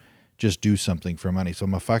want to just do something for money. So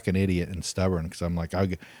I'm a fucking idiot and stubborn because I'm like,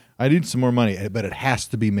 I need some more money, but it has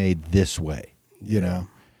to be made this way, you know?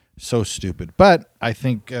 So stupid. But I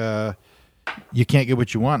think you can't get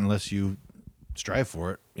what you want unless you strive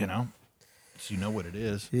for it, you know? So you know what it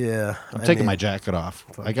is. Yeah. I'm taking my jacket off.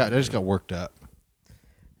 I just got worked up.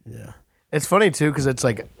 Yeah. It's funny too because it's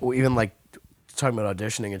like even like talking about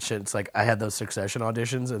auditioning and shit. It's like I had those Succession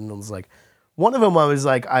auditions and it was like one of them I was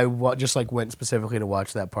like just like went specifically to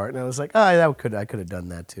watch that part and I was like, I could have done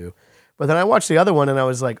that too. But then I watched the other one and I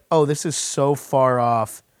was like, oh, this is so far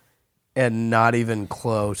off and not even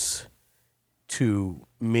close to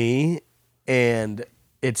me, and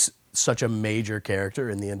it's such a major character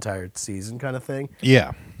in the entire season kind of thing.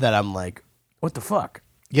 Yeah. That I'm like, what the fuck?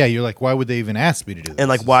 Yeah, you're like, why would they even ask me to do this? And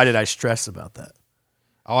like, why did I stress about that?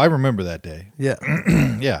 Oh, I remember that day. Yeah.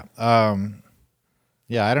 Yeah.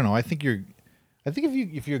 Yeah, I don't know. I think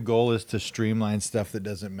if your goal is to streamline stuff that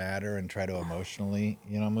doesn't matter and try to emotionally,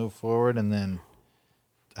 you know, move forward and then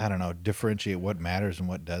I don't know, differentiate what matters and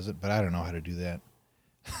what doesn't, but I don't know how to do that.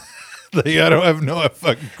 Like, I don't have no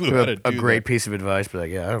fucking clue how to do A great that. piece of advice, but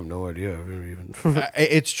like, yeah, I have no idea. Even.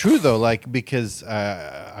 It's true though, like because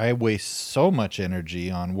I waste so much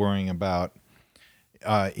energy on worrying about,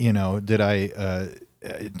 you know,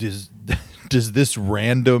 does this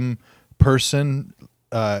random person?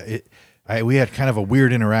 We had kind of a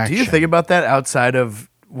weird interaction. Do you think about that outside of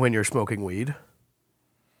when you're smoking weed?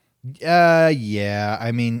 Yeah.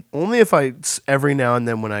 I mean, Only if every now and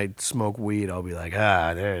then when I smoke weed, I'll be like,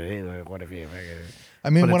 what if you? I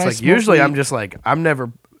mean, But when it's I like smoke usually weed- I'm just like I'm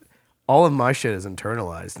never. All of my shit is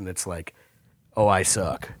internalized, and it's like, oh, I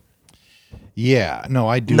suck. yeah, no,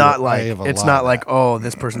 I do. Not I like have a it's lot not of like that. oh,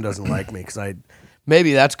 this person doesn't like me because I.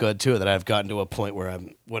 Maybe that's good too. That I've gotten to a point where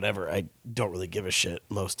I'm whatever. I don't really give a shit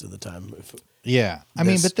most of the time. If Yeah, I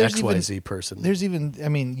mean, but there's XYZ even person. there's even. I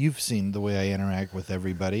mean, you've seen the way I interact with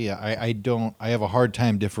everybody. I don't. I have a hard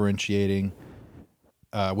time differentiating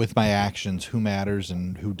with my actions who matters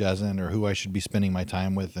and who doesn't, or who I should be spending my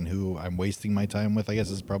time with and who I'm wasting my time with. I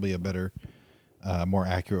guess is probably a better, more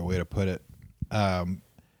accurate way to put it.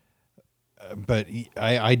 But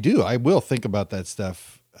I do. I will think about that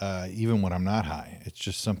stuff even when I'm not high. It's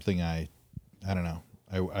just something I don't know.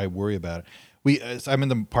 I worry about it. I'm in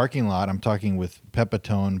the parking lot. I'm talking with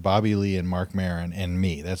Pepitone, Bobby Lee, and Mark Maron, and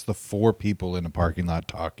me. That's the four people in the parking lot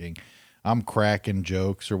talking. I'm cracking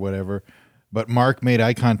jokes or whatever. But Mark made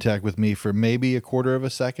eye contact with me for maybe a quarter of a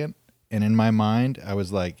second. And in my mind, I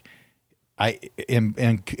was like, I am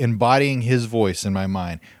embodying his voice in my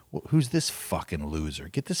mind. Well, who's this fucking loser?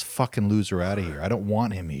 Get this fucking loser out of here. I don't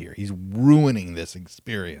want him here. He's ruining this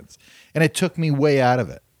experience. And it took me way out of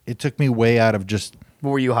it. It took me way out of just,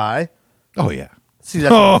 Were you high? oh, yeah. See,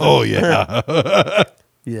 that's, Oh, yeah.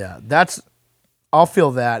 yeah, that's. I'll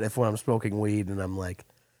feel that if when I'm smoking weed and I'm like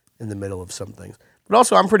in the middle of some things. But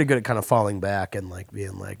also, I'm pretty good at kind of falling back and like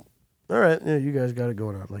being like, all right, yeah, you guys got it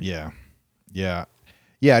going on. Like, Yeah. Yeah.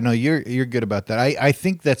 Yeah, no, you're good about that. I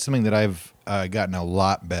think that's something that I've gotten a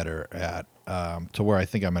lot better at, to where I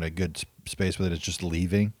think I'm at a good space with it. It's just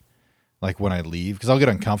leaving, like when I leave, because I'll get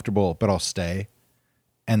uncomfortable, but I'll stay,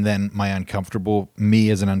 and then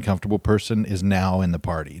me as an uncomfortable person is now in the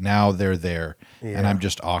party. Now they're there, and I'm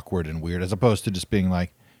just awkward and weird, as opposed to just being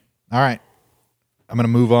like, all right, I'm gonna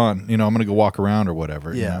move on. You know, I'm gonna go walk around or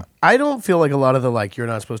whatever. yeah. You know? I don't feel like a lot of the like you're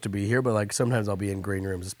not supposed to be here, but like sometimes I'll be in green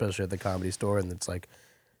rooms, especially at the Comedy Store, and it's like,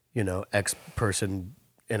 you know, X person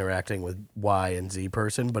interacting with Y and Z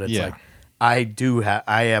person, but it's Yeah.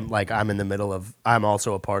 like I'm in the middle of, I'm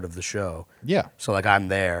also a part of the show. Yeah. So like I'm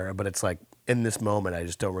there, but it's like in this moment, I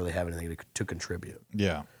just don't really have anything to contribute.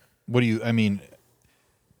 Yeah. What do you? I mean,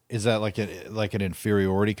 is that like an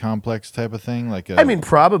inferiority complex type of thing? I mean,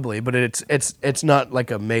 probably, but it's not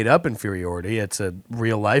like a made up inferiority. It's a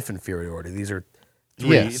real life inferiority. These are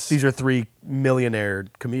three millionaire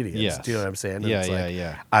comedians. Yes. Do you know what I'm saying? And Yeah, it's like,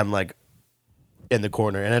 yeah. I'm like in the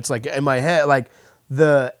corner, and it's like in my head, like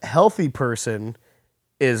the healthy person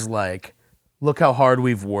is like, look how hard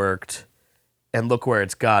we've worked, and look where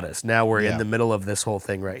it's got us. Now we're in the middle of this whole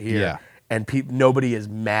thing right here. Yeah. And nobody is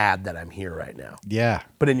mad that I'm here right now. Yeah.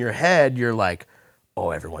 But in your head, you're like,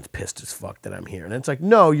 oh, everyone's pissed as fuck that I'm here. And it's like,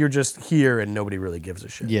 no, you're just here and nobody really gives a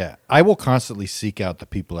shit. Yeah. I will constantly seek out the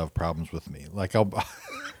people who have problems with me. Like I'll.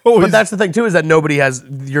 But that's the thing too, is that nobody has.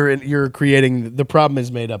 You're creating the problem is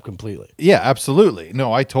made up completely. Yeah, absolutely.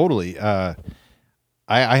 No, I totally. I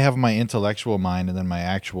have my intellectual mind and then my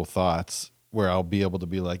actual thoughts, where I'll be able to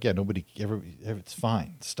be like, yeah, nobody ever. It's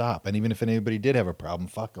fine. Stop. And even if anybody did have a problem,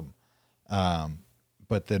 fuck them.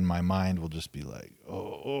 But then my mind will just be like,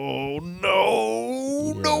 oh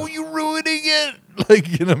no, you're ruining it.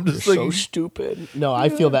 Like, and I'm just So stupid. No, I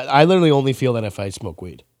feel that. I literally only feel that if I smoke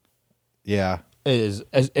weed. yeah. As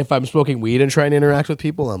if I'm smoking weed and trying to interact with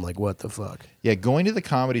people, I'm like, what the fuck? Yeah, going to the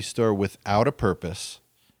Comedy Store without a purpose,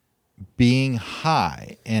 being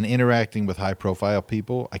high and interacting with high profile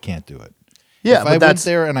people, I can't do it. Yeah, if but I that's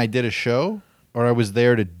went there and I did a show, or I was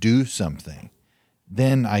there to do something,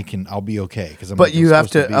 then I'll be okay. Because But you have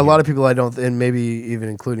to. A lot of people I don't, and maybe even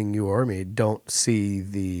including you or me, don't see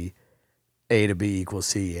the A to B equals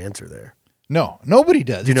C answer there. No, nobody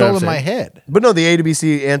does. You It's know all what in I'm my saying? head. But no, the A to B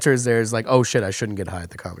C answer is there is like, oh shit, I shouldn't get high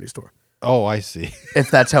at the Comedy Store. Oh, I see.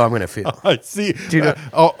 If that's how I'm gonna feel. I see. Do you know-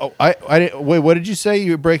 I didn't, wait. What did you say?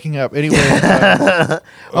 You were breaking up. Anyway.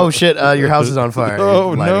 Oh shit, your house is on fire. Oh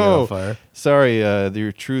You're lighting it no! on fire. Sorry,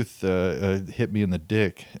 your truth hit me in the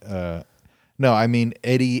dick. No, I mean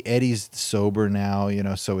Eddie's sober now,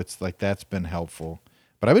 so it's like that's been helpful.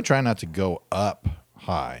 But I've been trying not to go up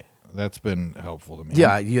high. That's been helpful to me.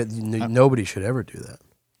 Yeah, nobody should ever do that.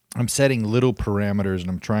 I'm setting little parameters and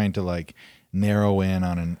I'm trying to like narrow in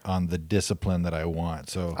on the discipline that I want.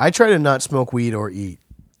 So I try to not smoke weed or eat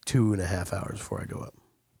 2.5 hours before I go up.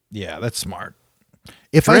 yeah, that's smart.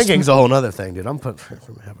 If Drinking's a whole other thing, dude. I'm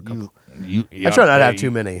have a couple. I try not to have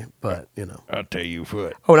too many, but I'll tell you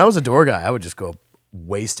what. Oh, when I was a door guy, I would just go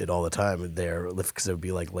wasted all the time there because it would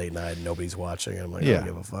be like late night and nobody's watching. And I'm like, I Yeah. don't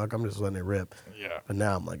give a fuck. I'm just letting it rip. Yeah. But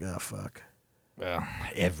now I'm like, oh, fuck. Well,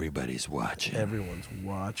 everybody's watching. Everyone's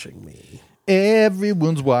watching me.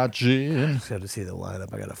 Everyone's watching Just had to see the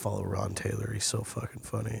lineup. I got to follow Ron Taylor. He's so fucking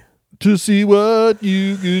funny. to see what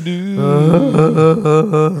you could do.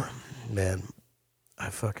 Man, I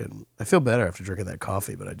feel better after drinking that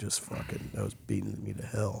coffee, but that was beating me to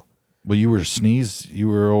hell. Well, you were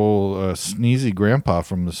old sneezy grandpa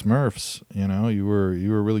from the Smurfs. You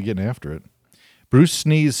were really getting after it. Bruce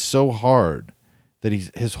sneezed so hard that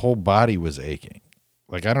his whole body was aching.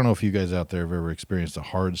 Like, I don't know if you guys out there have ever experienced a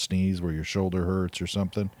hard sneeze where your shoulder hurts or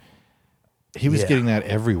something. He was getting that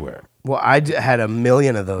everywhere. Well, I had a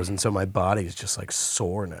million of those, and so my body is just like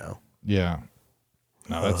sore now. Yeah.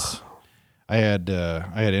 No, that's. I had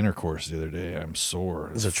intercourse the other day. I'm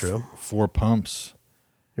sore. Is it true? 4 pumps.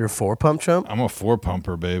 You're a 4-pump chump? I'm a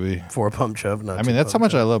 4-pumper, baby. 4-pump chump, not I mean, that's how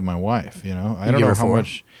much I love my wife. I don't give know her how 4?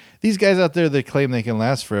 much these guys out there that claim they can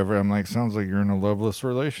last forever. I'm like, sounds like you're in a loveless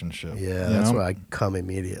relationship. Yeah, that's why I come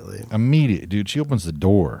immediately. Immediate, dude. She opens the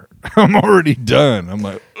door. I'm already done. I'm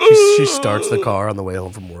like, She starts the car on the way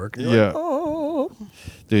home from work. And you're yeah, like, oh.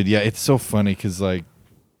 dude. Yeah, it's so funny because, like,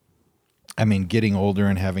 I mean, getting older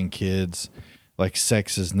and having kids, like,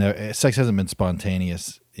 sex hasn't been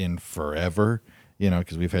spontaneous in forever.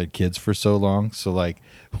 Because we've had kids for so long. So, like,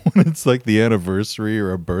 when it's like the anniversary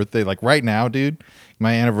or a birthday, like right now, dude,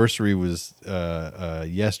 my anniversary was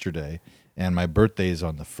yesterday, and my birthday is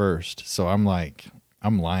on the 1st. So I'm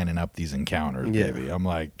lining up these encounters, baby. I'm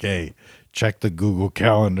like, hey, check the Google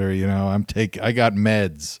Calendar. I got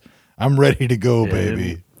meds. I'm ready to go,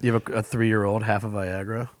 baby. You have a 3-year-old, half of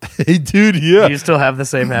Viagra. Hey, dude, yeah. You still have the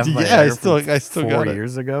same half of Viagra. Yeah, I still from got 4 it.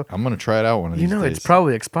 years ago. I'm gonna try it out one of these days. It's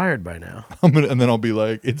probably expired by now. And then I'll be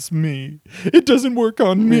like, it's me. It doesn't work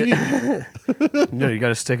on me. No, you got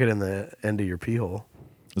to stick it in the end of your pee hole.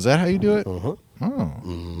 Is that how you do it? Uh-huh.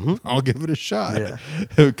 Oh, I'll give it a shot.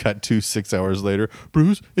 Yeah. Cut to 6 hours later.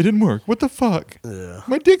 Bruce, it didn't work. What the fuck? Yeah.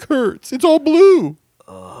 My dick hurts. It's all blue.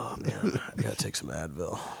 Oh man, I gotta take some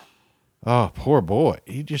Advil. Oh, poor boy.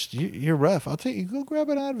 You're rough. I'll take you. Go grab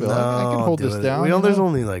an Advil. I can hold this down. There's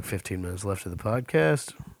only like 15 minutes left of the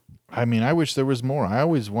podcast. I mean, I wish there was more. I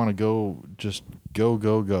always want to go. Just go.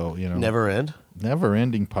 Never end.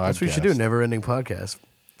 Never-ending podcast. That's what you should do. Never-ending podcast.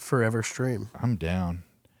 Forever stream. I'm down.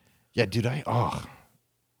 Yeah, dude,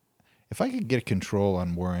 if I could get control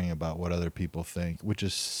on worrying about what other people think, which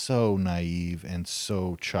is so naive and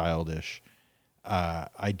so childish,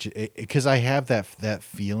 because I have that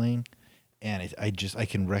feeling, and I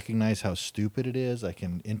can recognize how stupid it is. I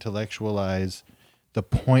can intellectualize the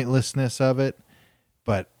pointlessness of it,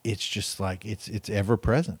 but it's just like it's ever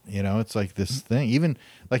present. It's like this thing. Even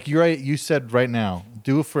like you said right now,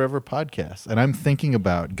 do a forever podcast, and I'm thinking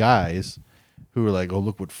about guys who are like, oh,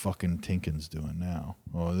 look what fucking Tinkin's doing now.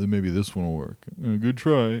 Oh, then maybe this one will work. Good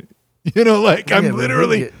try. I'm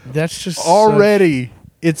literally that's just already.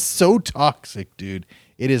 It's so toxic, dude.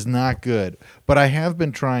 It is not good. But I have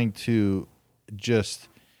been trying to just,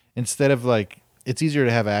 instead of like, it's easier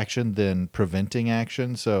to have action than preventing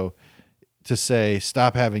action. So to say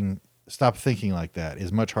stop thinking like that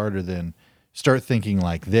is much harder than start thinking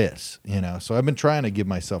like this. So I've been trying to give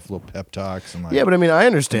myself little pep talks and like, yeah, but I mean, I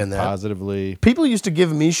understand that positively. People used to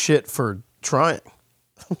give me shit for trying.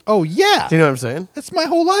 Oh yeah, Do you know what I'm saying? that's my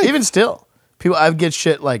whole life. Even still, I get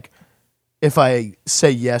shit like if I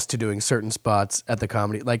say yes to doing certain spots at the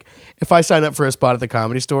comedy. Like if I sign up for a spot at the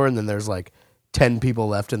Comedy Store and then there's like 10 people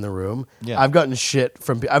left in the room, Yeah. I've gotten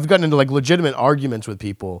into like legitimate arguments with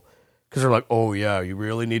people because they're like, "Oh yeah, you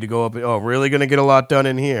really need to go up. Oh, really gonna get a lot done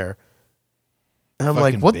in here." And I'm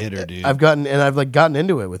Fucking like, "What?" bitter, dude. I've gotten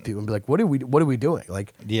into it with people and be like, "What are we doing?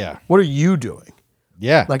 Like, Yeah, what are you doing?"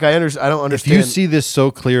 yeah. Like I don't if understand. you see this so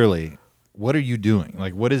clearly, what are you doing?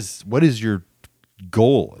 Like, what is your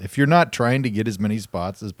goal? If you're not trying to get as many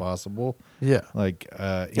spots as possible, yeah. like,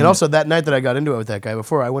 And also that night that I got into it with that guy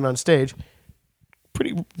before I went on stage,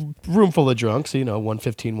 pretty room full of drunks,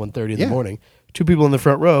 1:15, 1:30 in Yeah. the morning. 2 people in the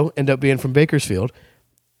front row end up being from Bakersfield,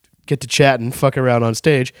 get to chatting, fuck around on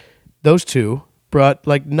stage. Those 2 brought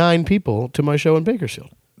like 9 people to my show in Bakersfield.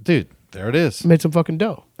 dude, there it is. Made some fucking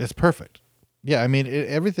dough. It's perfect. Yeah, I mean,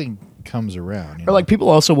 everything comes around. Or like people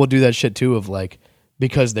also will do that shit too of like,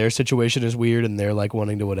 because their situation is weird and they're like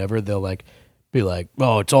wanting to whatever, they'll like be like,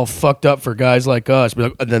 "Oh, it's all fucked up for guys like us." Be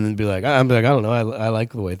like, and then be like, I don't know, I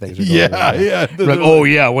like the way things are going. Yeah, yeah. Be like, "Oh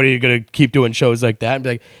yeah, what are you gonna keep doing shows like that?" And be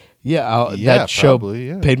like, "Yeah, Yeah, that show probably,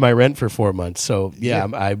 yeah. paid my rent for 4 months, so Yeah.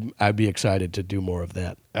 I'd be excited to do more of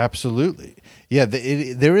that." Absolutely. Yeah,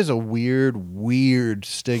 there is a weird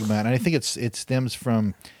stigma, and I think it stems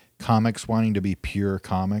from comics wanting to be pure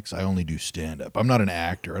comics. I only do stand-up. I'm not an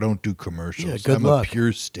actor. I don't do commercials. Yeah, good I'm luck. a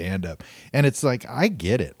pure stand-up. And it's like, I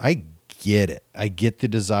get it. I get the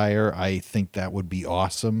desire. I think that would be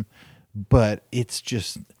awesome. But it's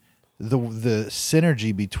just the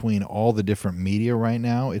synergy between all the different media right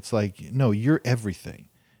now. It's like, no, you're everything.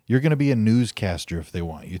 You're going to be a newscaster if they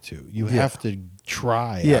want you to. You have to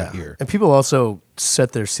try out here. And people also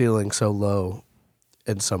set their ceiling so low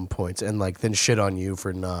at some points and like then shit on you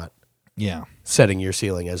for not Yeah. setting your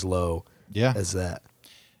ceiling as low Yeah. as that.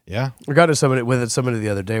 Yeah. I got to somebody the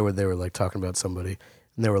other day where they were like talking about somebody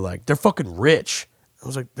and they were like, "They're fucking rich." I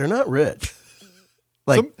was like, "They're not rich."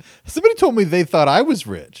 Like, Somebody told me they thought I was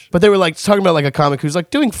rich. but they were like talking about like a comic who's like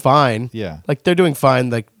doing fine. Yeah. Like they're doing fine.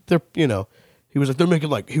 Like they're, he was like, they're making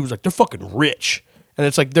like, he was like, they're fucking rich. And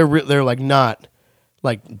it's like, they're like not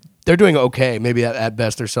like, they're doing okay. Maybe at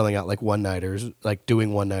best they're selling out like one-nighters, like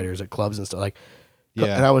doing one-nighters at clubs and stuff. Like,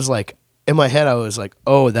 Yeah. And I was like, in my head, I was like,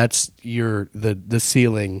 oh, that's the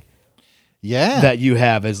ceiling Yeah. that you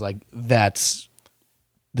have is like, that's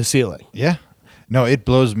the ceiling. Yeah. No, it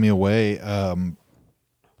blows me away.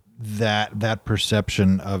 That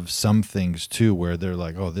perception of some things too, where they're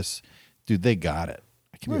like, "Oh, this dude, they got it."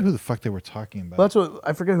 I can't remember who the fuck they were talking about. Well, that's what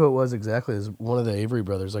I forget who it was exactly. It was one of the Avery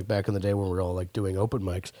brothers, like back in the day when we were all like doing open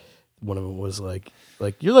mics. One of them was like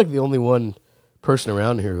you're like the only one person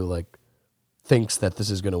around here who like thinks that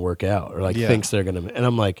this is going to work out or like Yeah. thinks they're going to. And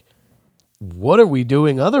I'm like, what are we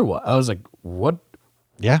doing otherwise? I was like, what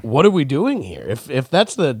are we doing here? If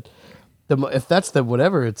that's the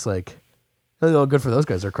whatever, it's like, good for those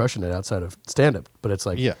guys. They're crushing it outside of stand up. But it's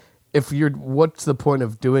like, Yeah. what's the point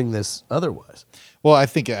of doing this otherwise? Well,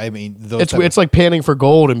 I mean, those It's like panning for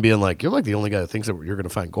gold and being like, you're like the only guy that thinks that you're going to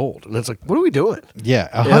find gold. And it's like, what are we doing? yeah,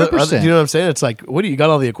 Do 100%. you know what I'm saying? It's like, what do you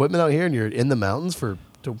got all the equipment out here and you're in the mountains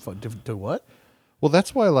to what? Well,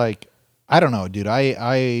 that's why, like, I don't know, dude.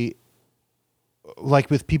 I like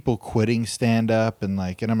with people quitting stand up and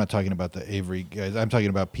like, and I'm not talking about the Avery guys. I'm talking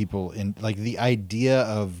about people in like the idea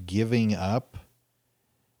of giving up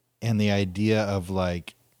and the idea of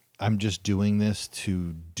like, I'm just doing this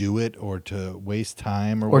to do it or to waste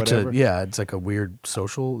time or whatever. It's like a weird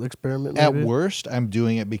social experiment. At maybe? worst, I'm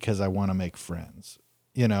doing it because I want to make friends.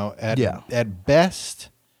 At Yeah. at best,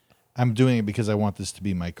 I'm doing it because I want this to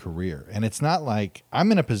be my career. And it's not like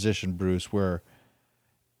I'm in a position, Bruce, where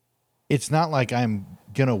it's not like I'm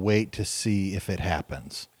going to wait to see if it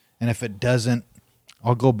happens. And if it doesn't,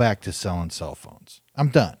 I'll go back to selling cell phones. I'm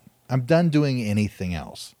done. I'm done doing anything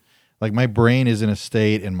else. Like my brain is in a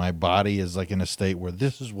state and my body is like in a state where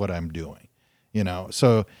this is what I'm doing, you know?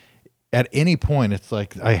 So at any point, it's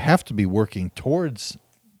like I have to be working towards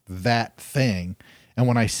that thing. And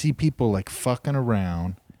when I see people like fucking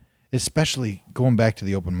around, especially going back to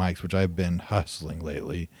the open mics, which I've been hustling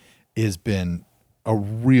lately, has been a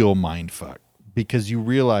real mind fuck, because you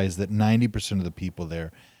realize that 90% of the people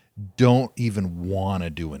there don't even want to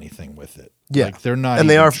do anything with it. Yeah. Like they're not, and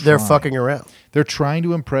they're they're fucking around. They're trying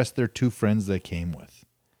to impress their two friends they came with.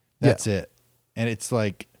 That's it. And it's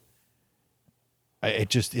like,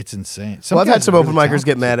 it's insane. Well, I've guys had some are open really micers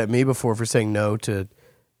get talented. mad at me before for saying no to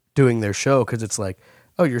doing their show because it's like,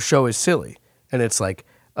 oh, your show is silly. And it's like,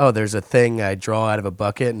 oh, there's a thing I draw out of a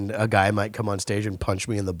bucket and a guy might come on stage and punch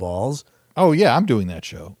me in the balls. Oh yeah, I'm doing that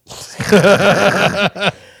show.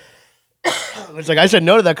 It's like I said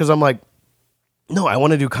no to that because I'm like, no, I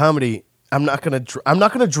want to do comedy. I'm not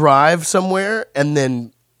gonna drive somewhere and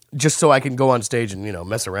then just so I can go on stage and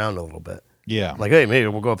mess around a little bit. Yeah. Like, hey, maybe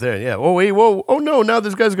we'll go up there. Yeah. Oh wait, whoa, oh no, now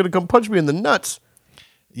this guy's gonna come punch me in the nuts.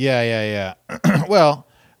 Yeah. Well,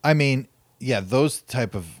 I mean, yeah, those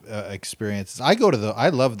type of experiences. I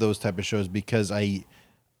love those type of shows because I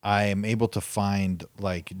am able to find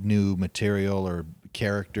like new material or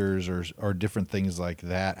characters or different things like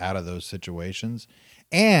that out of those situations,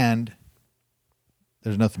 and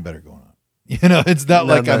there's nothing better going on. It's not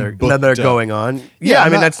like I'm booked nothing up. going on. Yeah, Yeah, I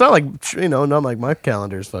I'm mean, not- it's not like not like my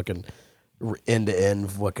calendar's fucking end to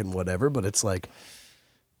end, fucking whatever. But it's like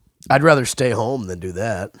I'd rather stay home than do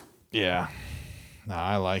that. Yeah. No,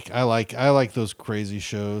 I like those crazy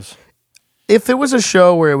shows. If it was a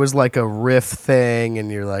show where it was like a riff thing,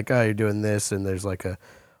 and you're like, oh, you're doing this, and there's like a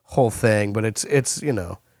whole thing, but it's it's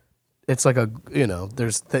like a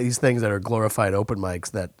there's these things that are glorified open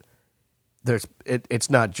mics that it's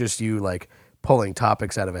not just you like pulling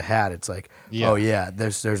topics out of a hat. It's like, Yeah. oh yeah,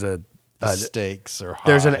 there's The stakes are high.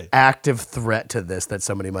 there's an active threat to this that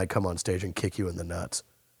somebody might come on stage and kick you in the nuts.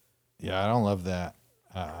 Yeah, I don't love that.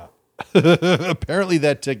 Apparently,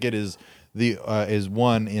 that ticket is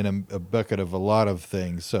one in a bucket of a lot of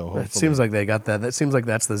things. So hopefully, It seems like they got that. That seems like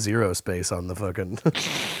that's the zero space on the fucking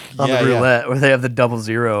on Yeah, the yeah. roulette where they have the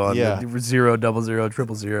 00 on Yeah. the 0, 00,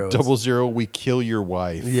 000. 00. We kill your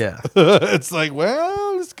wife. Yeah. It's like,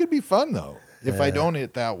 well, this could be fun though if I don't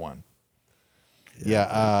hit that one.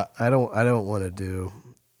 Yeah. I don't want to do.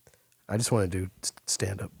 I just want to do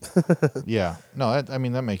stand up. Yeah. No, I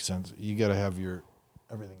mean that makes sense. You got to have your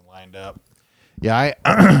everything lined up. Yeah,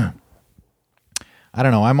 I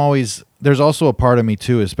don't know. There's also a part of me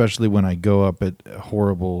too, especially when I go up at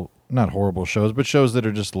not horrible shows, but shows that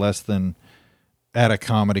are just less than at a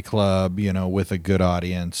comedy club, with a good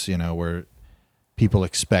audience, where people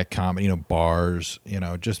expect comedy, bars,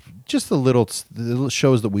 just the little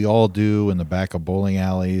shows that we all do in the back of bowling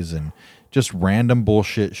alleys and just random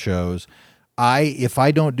bullshit shows. If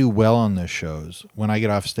I don't do well on those shows, when I get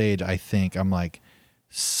off stage, I'm like,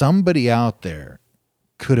 somebody out there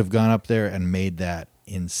could have gone up there and made that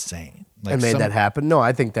insane. Like and made that happen. No,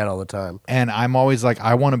 I think that all the time. And I'm always like,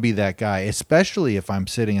 I want to be that guy, especially if I'm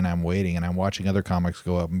sitting and I'm waiting and I'm watching other comics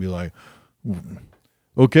go up and be like,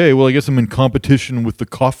 okay, well, I guess I'm in competition with the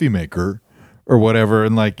coffee maker or whatever.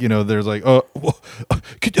 And like, there's like,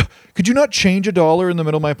 could you not change $1 in the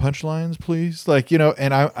middle of my punchlines, please? Like,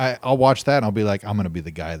 and I'll watch that and I'll be like, I'm going to be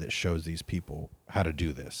the guy that shows these people how to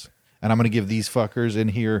do this. And I'm going to give these fuckers in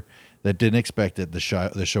here that didn't expect it the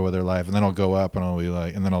show of their life. And then I'll go up and I'll be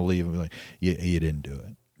like, and then I'll leave and be like, you didn't do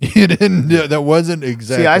it. You didn't do it. That wasn't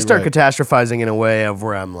exactly See, I start right. catastrophizing in a way of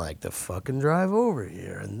where I'm like, the fucking drive over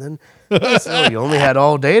here. And then, so you only had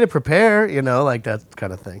all day to prepare, like that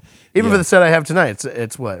kind of thing. Even Yeah. for the set I have tonight,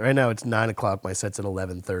 it's what? Right now it's 9 o'clock. My set's at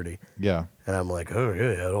 11:30. Yeah. And I'm like, oh, yeah,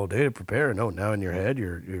 you had all day to prepare. No, now in your head,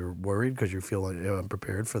 you're worried because you're feeling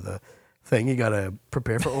unprepared for the thing you got to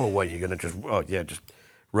prepare for. Oh, what, you're going to just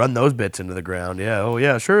run those bits into the ground. Yeah, oh,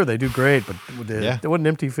 yeah, sure, they do great. But Yeah. what an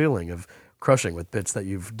empty feeling of crushing with bits that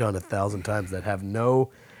you've done 1,000 times that have you're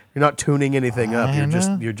not tuning anything up.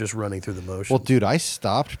 You're just running through the motions. Well, dude, I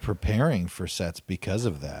stopped preparing for sets because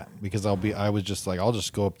of that. Because I was just like, I'll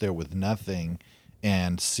just go up there with nothing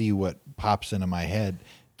and see what pops into my head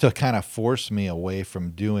to kind of force me away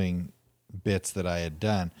from doing bits that I had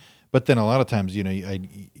done. But then a lot of times, I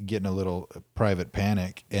get in a little private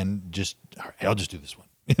panic and I'll just do this one.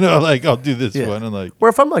 Like I'll do this Yeah. one and like Where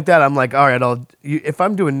if I'm like that, I'm like, all right, if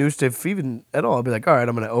I'm doing new stuff, even at all, I'll be like, all right,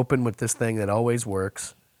 I'm going to open with this thing that always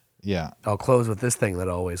works. yeah. I'll close with this thing that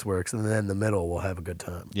always works, and then in the middle we'll have a good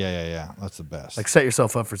time. Yeah. That's the best. Like set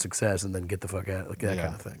yourself up for success, and then get the fuck out, like that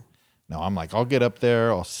kind of thing. No, I'm like, I'll get up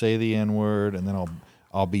there, I'll say the N word, and then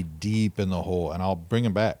I'll be deep in the hole, and I'll bring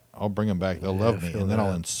them back. They'll love me, feel and then I'll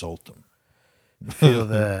that. insult them. Feel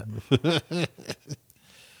that.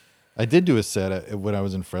 I did do a set when I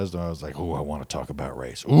was in Fresno. I was like, "Ooh, I want to talk about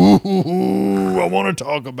race. Ooh, I want to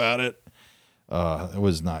talk about it." It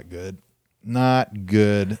was not good. Not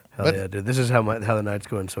good. Hell But yeah, dude! This is how the night's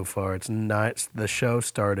going so far. It's night. The show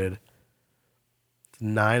started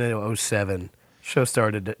 9:07. Show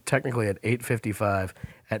started technically at 8:55.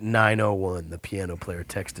 At 9:01, the piano player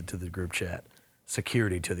texted to the group chat,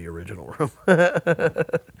 "Security to the original room."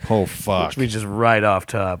 oh fuck. Which means just right off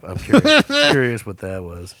top. I'm curious what that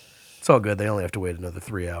was. It's all good. They only have to wait another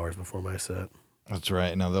 3 hours before my set. That's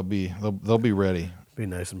right. No, they'll be ready. Be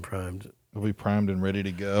nice and primed. They'll be primed and ready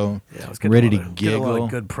to go. Yeah, I was ready to getting a lot giggle. of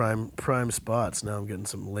good prime spots. Now I'm getting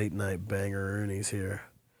some late night banger Roonies here.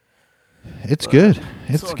 It's good.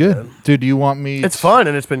 It's all good. good. Dude, do you want me? It's fun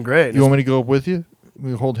and it's been great. You want me to go up with you?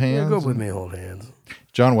 We hold Yeah, hands. go with me, hold hands.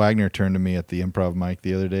 John Wagner turned to me at the improv mic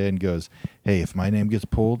the other day and goes, "Hey, if my name gets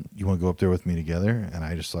pulled, you want to go up there with me together?" And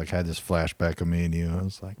I just like had this flashback of me and you. I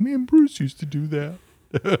was like, "Me and Bruce used to do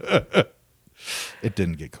that." It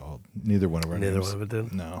didn't get called. Neither one of our Neither names. one of it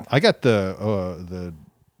did. No, I got the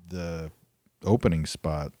opening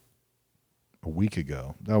spot a week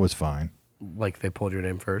ago. That was fine. Like they pulled your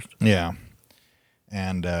name first. Yeah,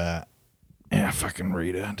 and fucking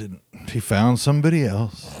Rita didn't. He found somebody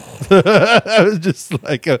else. I was just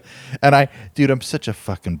like, dude, I'm such a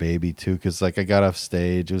fucking baby too, because like I got off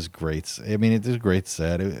stage, it was great. I mean, it was a great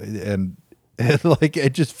set, and like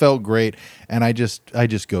it just felt great, and I just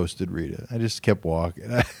ghosted Rita. I just kept walking.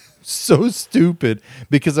 So stupid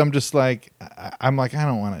because I'm just like, I'm like, I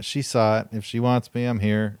don't want it. She saw it. If she wants me, I'm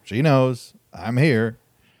here. She knows I'm here.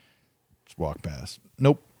 Just walk past.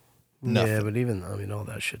 Nope. Nothing. Yeah, but even all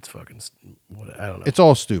that shit's fucking. I don't know. It's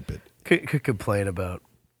all stupid. Could complain about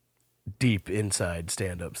deep inside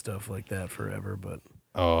stand up stuff like that forever, but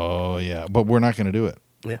Oh yeah, but we're not going to do it.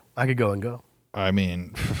 yeah, I could go and go. I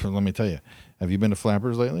mean, let me tell you. Have you been to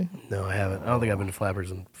Flappers lately? No, I haven't. I don't think I've been to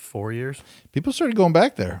Flappers in 4 years. People started going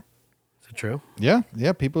back there. Is it true? Yeah.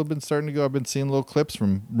 People have been starting to go. I've been seeing little clips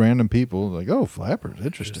from random people like, "Oh, Flappers,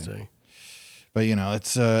 interesting." But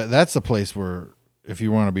it's that's the place where if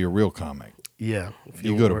you want to be a real comic, Yeah. If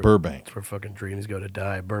you go to Burbank. It's where fucking dreams go to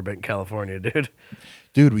die. Burbank, California, dude.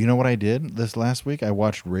 Dude, you know what I did this last week? I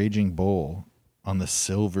watched Raging Bull on the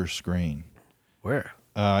silver screen. Where?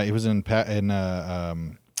 It was in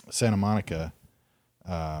Santa Monica.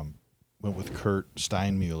 Went with Kurt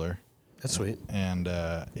Steinmuller. That's sweet. And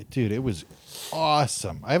dude, it was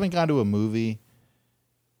awesome. I haven't gone to a movie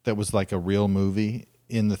that was like a real movie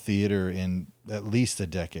in the theater in at least a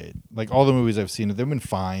decade. Like all the movies I've seen, they've been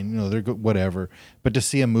fine. They're good, whatever. But to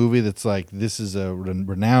see a movie that's like this is a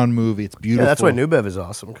renowned movie, it's beautiful. Yeah, that's why New Bev is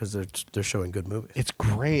awesome because they're showing good movies. It's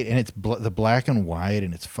great, and it's the black and white,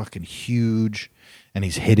 and it's fucking huge. And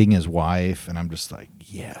he's hitting his wife, and I'm just like,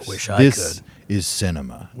 yes, Wish I this could. is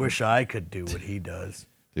cinema. Wish I could do what he does.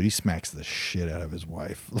 Dude, he smacks the shit out of his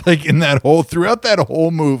wife. Like throughout that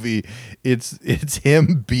whole movie, it's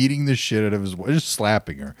him beating the shit out of his wife, just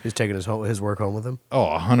slapping her. He's taking his work home with him. Oh,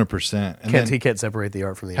 100%. He can't separate the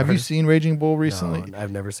art from the Have you artist. seen Raging Bull recently? No,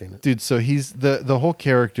 I've never seen it. Dude, so he's the whole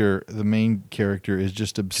character, the main character is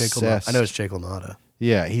just obsessed. I know it's Jake LaMotta.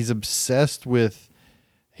 Yeah, he's obsessed with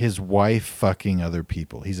his wife fucking other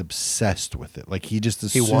people. He's obsessed with it. Like he just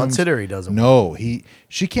assumes, He wants it or he doesn't. No,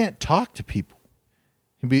 she can't talk to people.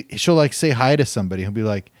 She'll like say hi to somebody. He'll be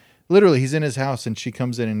like, literally, he's in his house and she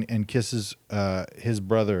comes in and kisses his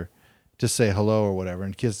brother to say hello or whatever,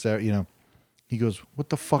 and kisses out. He goes, "What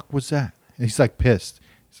the fuck was that?" And he's like pissed.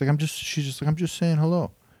 He's like, She's just like, "I'm just saying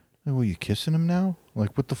hello." Like, well, you kissing him now?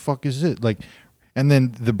 Like, what the fuck is it? Like, and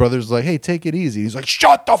then the brother's like, "Hey, take it easy." He's like,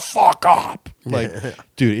 "Shut the fuck up!" Like,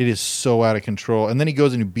 dude, it is so out of control. And then he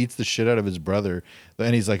goes and he beats the shit out of his brother.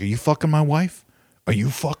 And he's like, "Are you fucking my wife? Are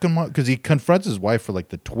you fucking my?" Because he confronts his wife for like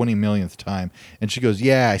the 20 millionth time, and she goes,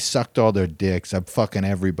 "Yeah, I sucked all their dicks. I'm fucking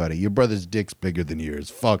everybody. Your brother's dick's bigger than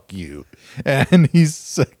yours. Fuck you." And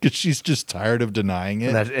she's just tired of denying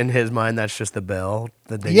it. And in his mind, that's just the bell.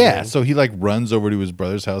 The ding Yeah, ding. so he like runs over to his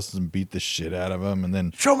brother's house and beat the shit out of him, and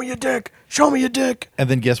then Show me your dick. Show me your dick.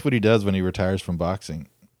 guess what he does when he retires from boxing?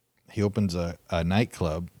 He opens a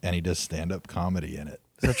nightclub and he does stand-up comedy in it.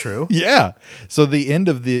 Is that true? Yeah. So the end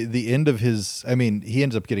of the end of his, I mean, he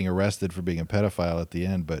ends up getting arrested for being a pedophile at the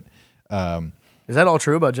end, but Is that all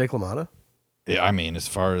true about Jake LaMotta? yeah, I mean, as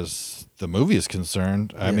far as the movie is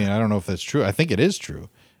concerned, I mean, I don't know if that's true. I think it is true.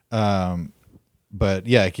 But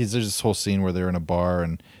yeah, 'cause there's this whole scene where they're in a bar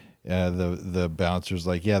and the bouncer's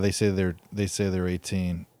like, yeah, they say they're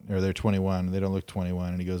 18 or they're 21. They don't look 21.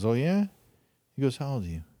 And he goes, oh yeah. He goes, how old are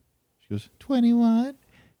you? She goes, 21.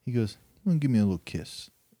 He goes, well, give me a little kiss.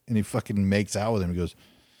 And he fucking makes out with him. He goes,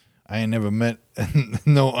 I ain't never met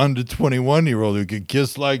no under 21-year-old who could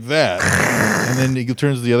kiss like that. And then he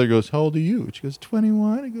turns to the other, goes, how old are you? She goes,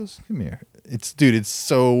 21. He goes, come here. It's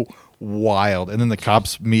so wild. And then the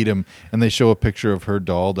cops meet him and they show a picture of her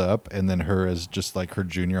dolled up and then her as just like her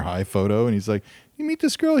junior high photo. And he's like, you meet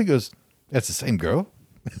this girl? He goes, that's the same girl.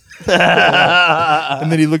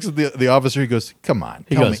 And then he looks at the officer. He goes, come on,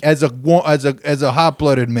 tell me, as a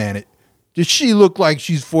hot-blooded man, does she look like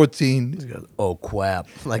she's 14? He goes, oh, quap.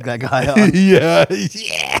 Like that guy. Yeah.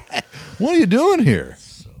 What are you doing here?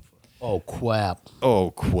 Oh, quap.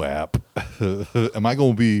 Oh, quap. Am I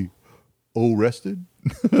going to be arrested?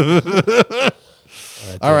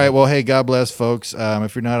 All right. Well, hey, God bless, folks.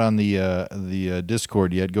 If you're not on the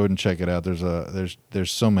Discord yet, go ahead and check it out.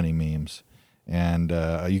 There's so many memes, and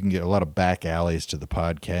you can get a lot of back alleys to the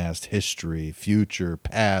podcast: history, future,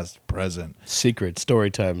 past, present. Secret story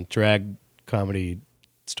time, drag comedy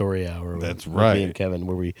story hour. That's with right. Me and Kevin,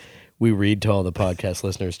 where we read to all the podcast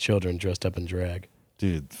listeners' children dressed up in drag.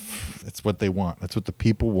 Dude, that's what they want. That's what the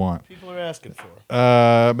people want. People are asking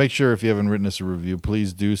for. Make sure if you haven't written us a review,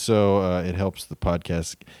 please do so. It helps the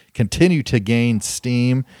podcast continue to gain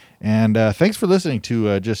steam. And thanks for listening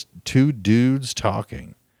to just two dudes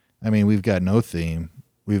talking. I mean, we've got no theme.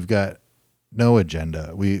 We've got no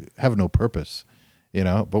agenda. We have no purpose,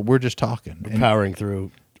 but we're just talking. We're powering through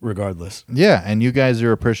regardless. Yeah, and you guys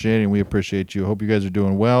are appreciating. We appreciate you. Hope you guys are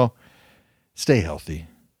doing well. Stay healthy.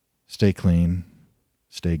 Stay clean.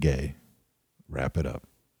 Stay gay. Wrap it up.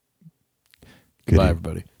 Goodbye,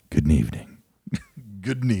 everybody. Good evening.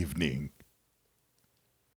 Good evening.